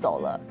大家就走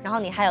了，然后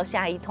你还有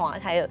下一团，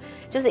还有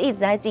就是一直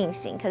在进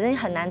行，可是你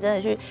很难真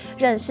的去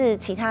认识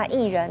其他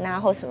艺人啊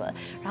或什么。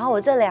然后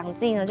我这2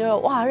季呢，就是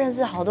哇，认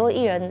识好多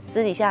艺人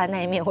私底下的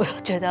那一面，我就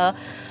觉得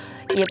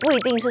也不一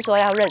定是说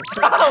要认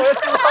识。我就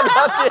知道你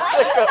要接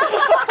这个。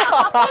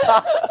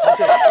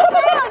没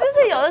有，就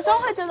是有的时候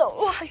会觉得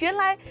哇，原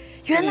来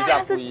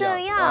他是这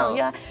样，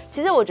原来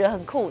其实我觉得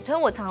很酷。所以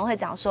我常常会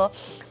讲说，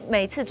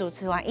每次主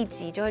持完一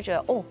集，就会觉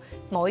得哦，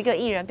某一个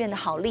艺人变得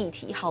好立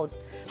体，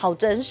好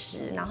真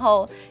实。然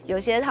后有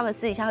些他们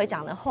私底下会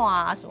讲的话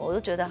啊什么，我都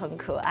觉得很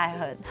可爱，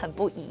很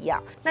不一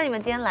样。那你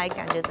们今天来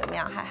感觉怎么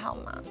样？还好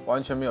吗？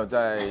完全没有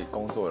在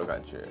工作的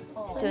感觉，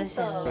就是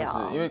闲聊，就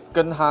是因为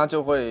跟他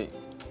就会，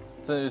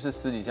真的就是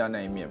私底下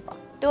那一面吧。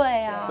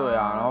对啊，对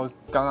啊，然后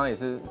刚刚也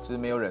是，就是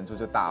没有忍住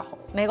就大吼。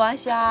没关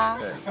系啊，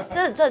对，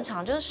这很正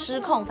常，就是失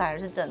控反而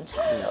是正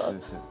常的。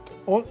是，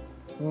我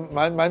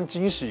蛮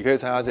惊喜可以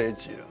参加这一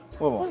集的。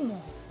为什么？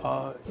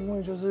因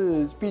为就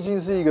是毕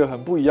竟是一个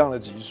很不一样的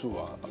集数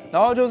啊，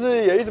然后就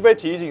是也一直被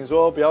提醒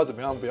说不要怎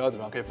么样，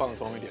可以放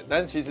松一点。但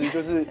是其实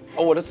就是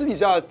我的私底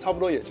下差不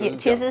多也就是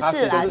其实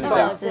是啦，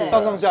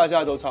上下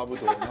都差不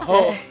多。然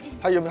后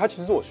她其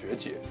实是我学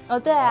姐。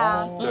对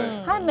啊，对，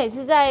她每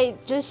次在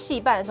就是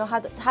戏办的时候，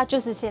她就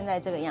是现在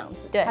这个样子，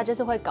对，她就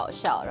是会搞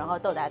笑，然后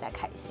逗大家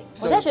开心。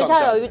我在学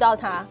校有遇到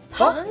她，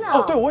真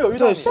的对我有遇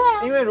到你。对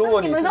啊，因为如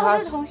果你们都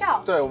是同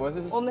校，对，我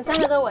们3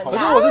个都文大，可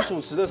是我是主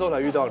持的时候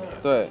才遇到你。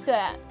对。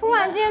突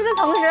然今天是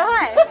同学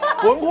会，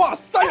文化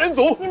3人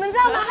组，你们知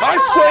道吗？来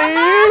水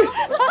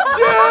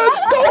先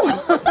攻。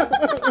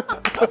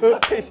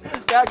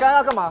刚刚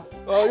要干嘛？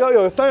要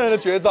有3人的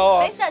绝招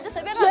啊！没事，就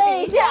随便睡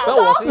一下。然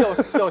后我是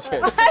右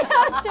前，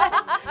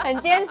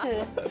很坚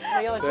持，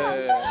很幼稚。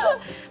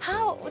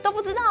好，我都不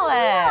知道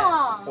哎。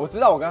我知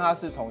道我跟他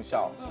是从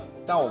校，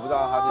但我不知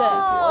道他是学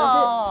姐。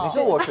你是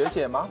我学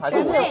姐吗？还是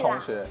我的同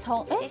学？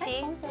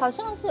好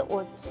像是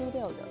我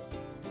76的。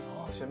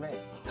学妹。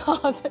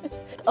对，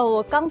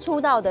我刚出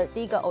道的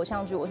第一个偶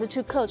像剧，我是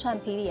去客串《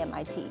霹雳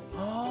MIT》。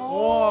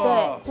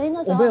对，所以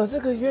那时候我们有这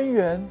个渊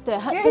源。对，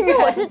可是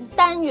我是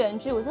单元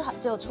剧，我是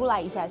只有出来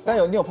一下下。但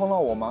你有碰到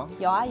我吗？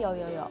有啊，有。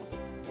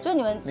就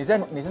你们，你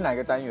是哪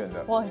个单元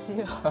的？忘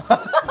记了。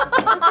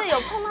就是有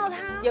碰到他，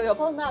有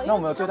碰到。那我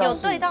们有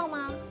对到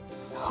吗？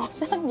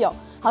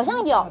好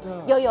像有，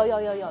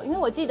因为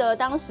我记得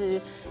当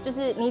时就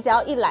是你只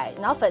要一来，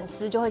然后粉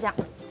丝就会这样。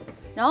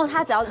然后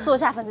他只要坐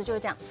下，粉丝就会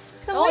这样。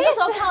然后我那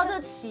时候看到这个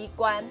奇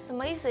观，什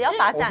么意思？要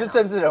罚站？我是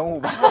政治人物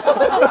吧？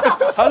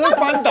他是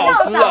班导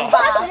师啊，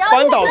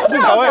班导师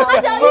才会。他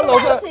只要一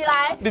站起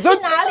来，你去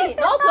哪里？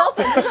然后所有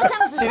粉丝就这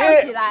样子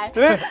站起来，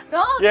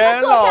然后他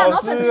坐下，然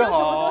后粉丝就全部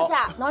坐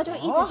下，然后就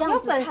一直这样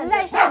子。粉丝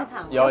在现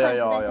场。有，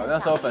那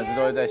时候粉丝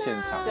都会在现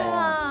场，对，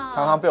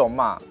常常被我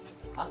骂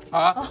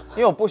因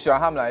为我不喜欢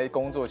他们来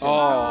工作现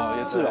场。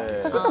也是了。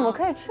可是怎么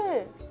可以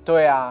去？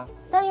对啊。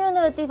但因为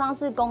那个地方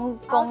是公，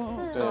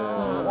对，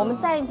我们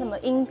在什么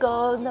莺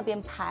歌那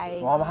边拍，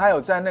我们还有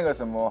在那个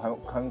什么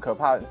很可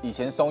怕，以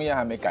前松烟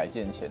还没改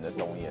建前的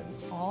松烟，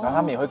然后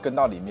他们也会跟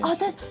到里面。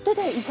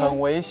对，以前很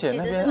危险，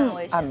那边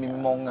暗明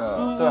蒙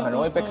啊，对，很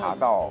容易被卡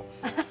到。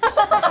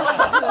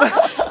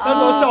那时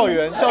候校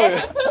园需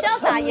要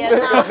撒盐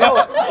吗？没有，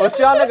我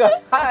需要那个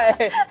嗨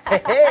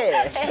嘿嘿，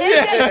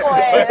见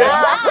鬼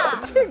啦！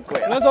见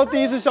鬼！那时候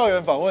第一次校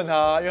园访问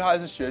他，因为他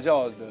是学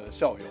校的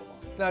校友。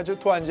那就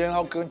突然间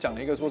他跟讲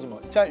了一个说什么，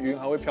现在云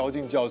还会飘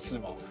进教室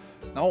吗？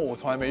然后我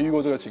从来没遇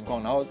过这个情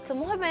况，然后怎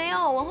么会没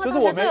有？文化就是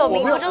我没有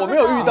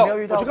遇到，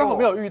我就刚好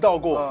没有遇到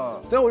过，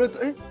所以我就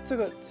这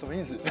个什么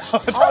意思？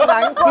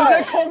难怪直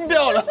接空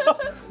掉了。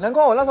难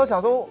怪我那时候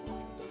想说，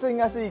这应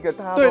该是一个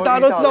大家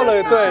都知道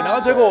了，对。然后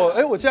结果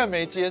我竟然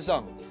没接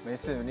上。没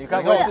事，你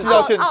刚刚记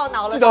到现在，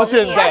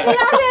对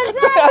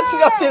啊，记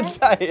到现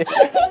在耶。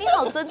你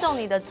好尊重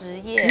你的职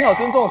业，你好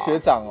尊重学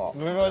长哦。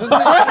没有，就是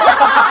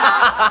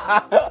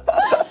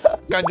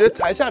感觉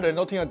台下的人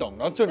都听得懂，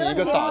然后就你一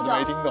个傻子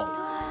没听懂。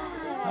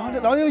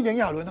然后就炎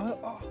亚纶，然后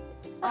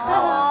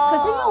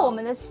可是因为我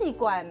们的戏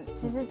馆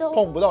其实都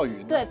碰不到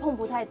云，对，碰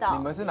不太到。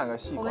你们是哪个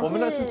戏馆？我们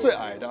那是最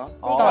矮的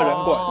大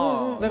人馆，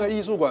那个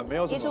艺术馆没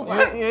有什么。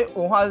因为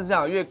文化是这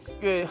样，越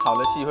好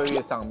的戏会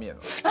越上面。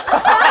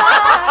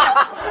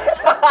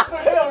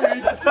没有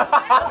云，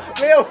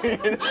没有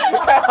云，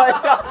开玩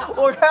笑，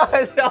我开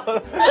玩笑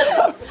的。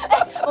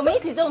我们一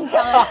起中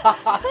枪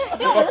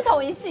因为我们是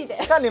同一系的。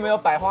但你们有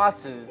百花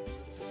池。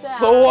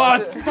So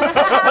what？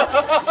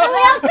 我们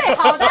要最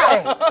好的。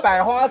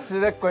百花池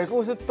的鬼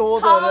故事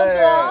多的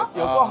嘞，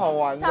有够好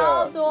玩的，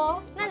超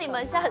多。那你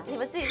们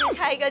自己去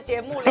开一个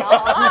节目聊好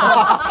不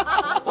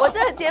好？我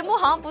这个节目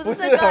好像不是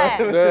这个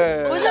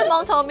不是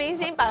萌宠明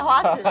星百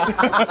花池。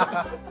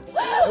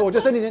我觉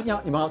得Sandy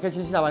你们可以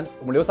先下班，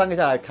我们留3个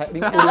下来开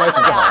另外一集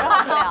就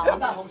好聊。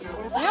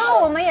没有，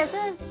我们也是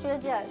学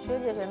姐学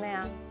妹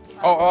啊。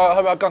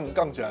要不要杠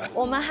起来？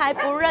我们还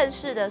不认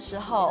识的时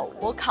候，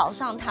我考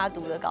上他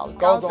读的高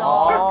中，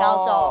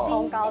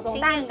新高中，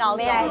但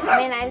没来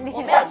练，我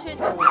没有去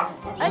读，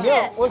而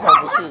且为什么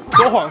不去？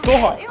说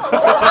谎。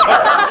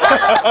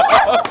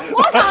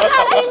我考上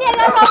了念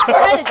高中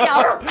开始教，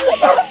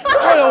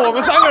为了我们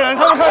3个人，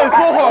他们开始说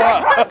谎了。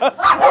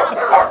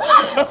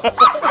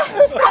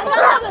刚刚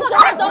他们真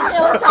的都没有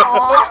吵哦。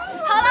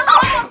好了，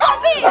我作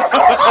弊。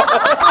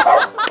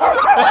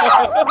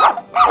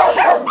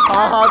好，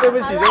好，对不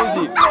起，对不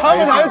起，他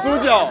们才是主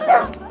角，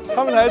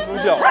他们才是主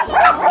角。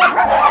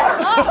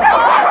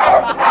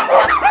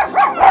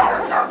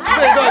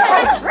这一段，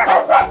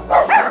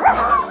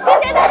谢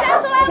谢大家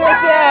出来，谢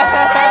谢，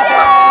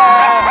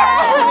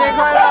新年快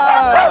乐。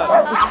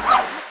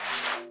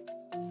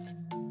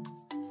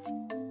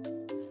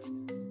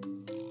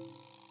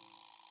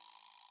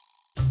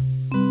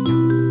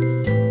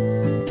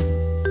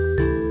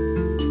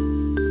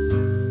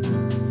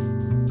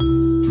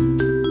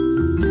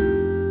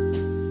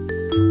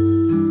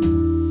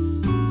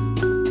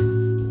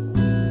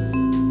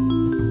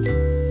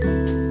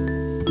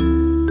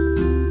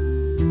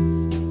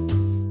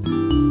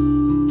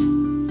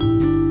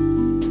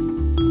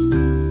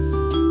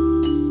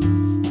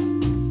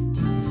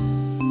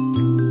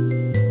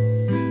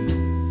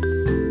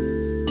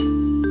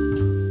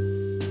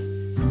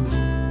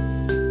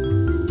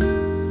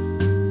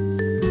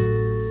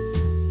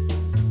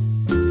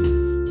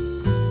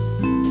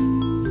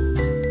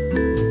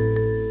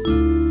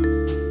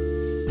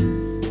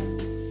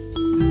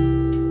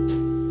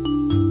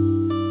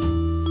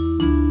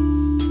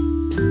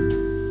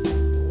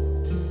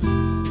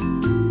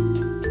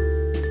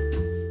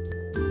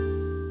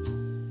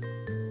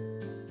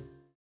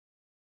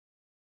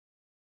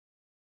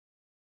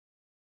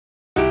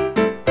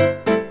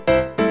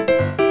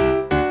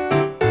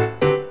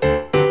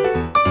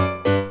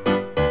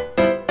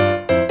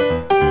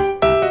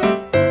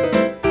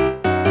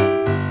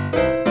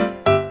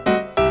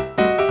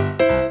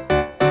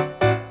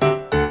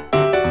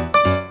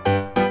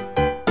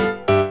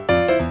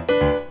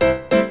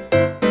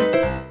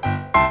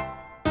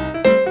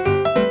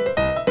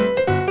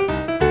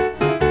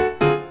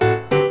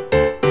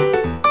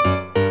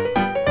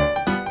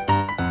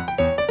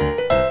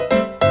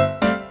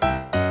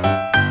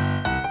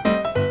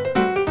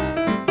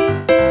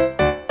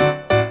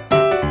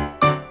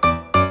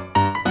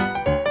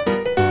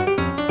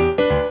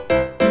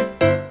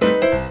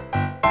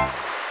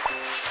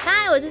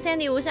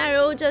Sandy 吴善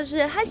如，这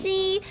是哈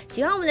西。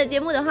喜欢我们的节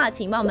目的话，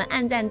请帮我们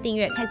按赞、订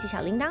阅、开启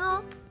小铃铛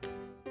哦。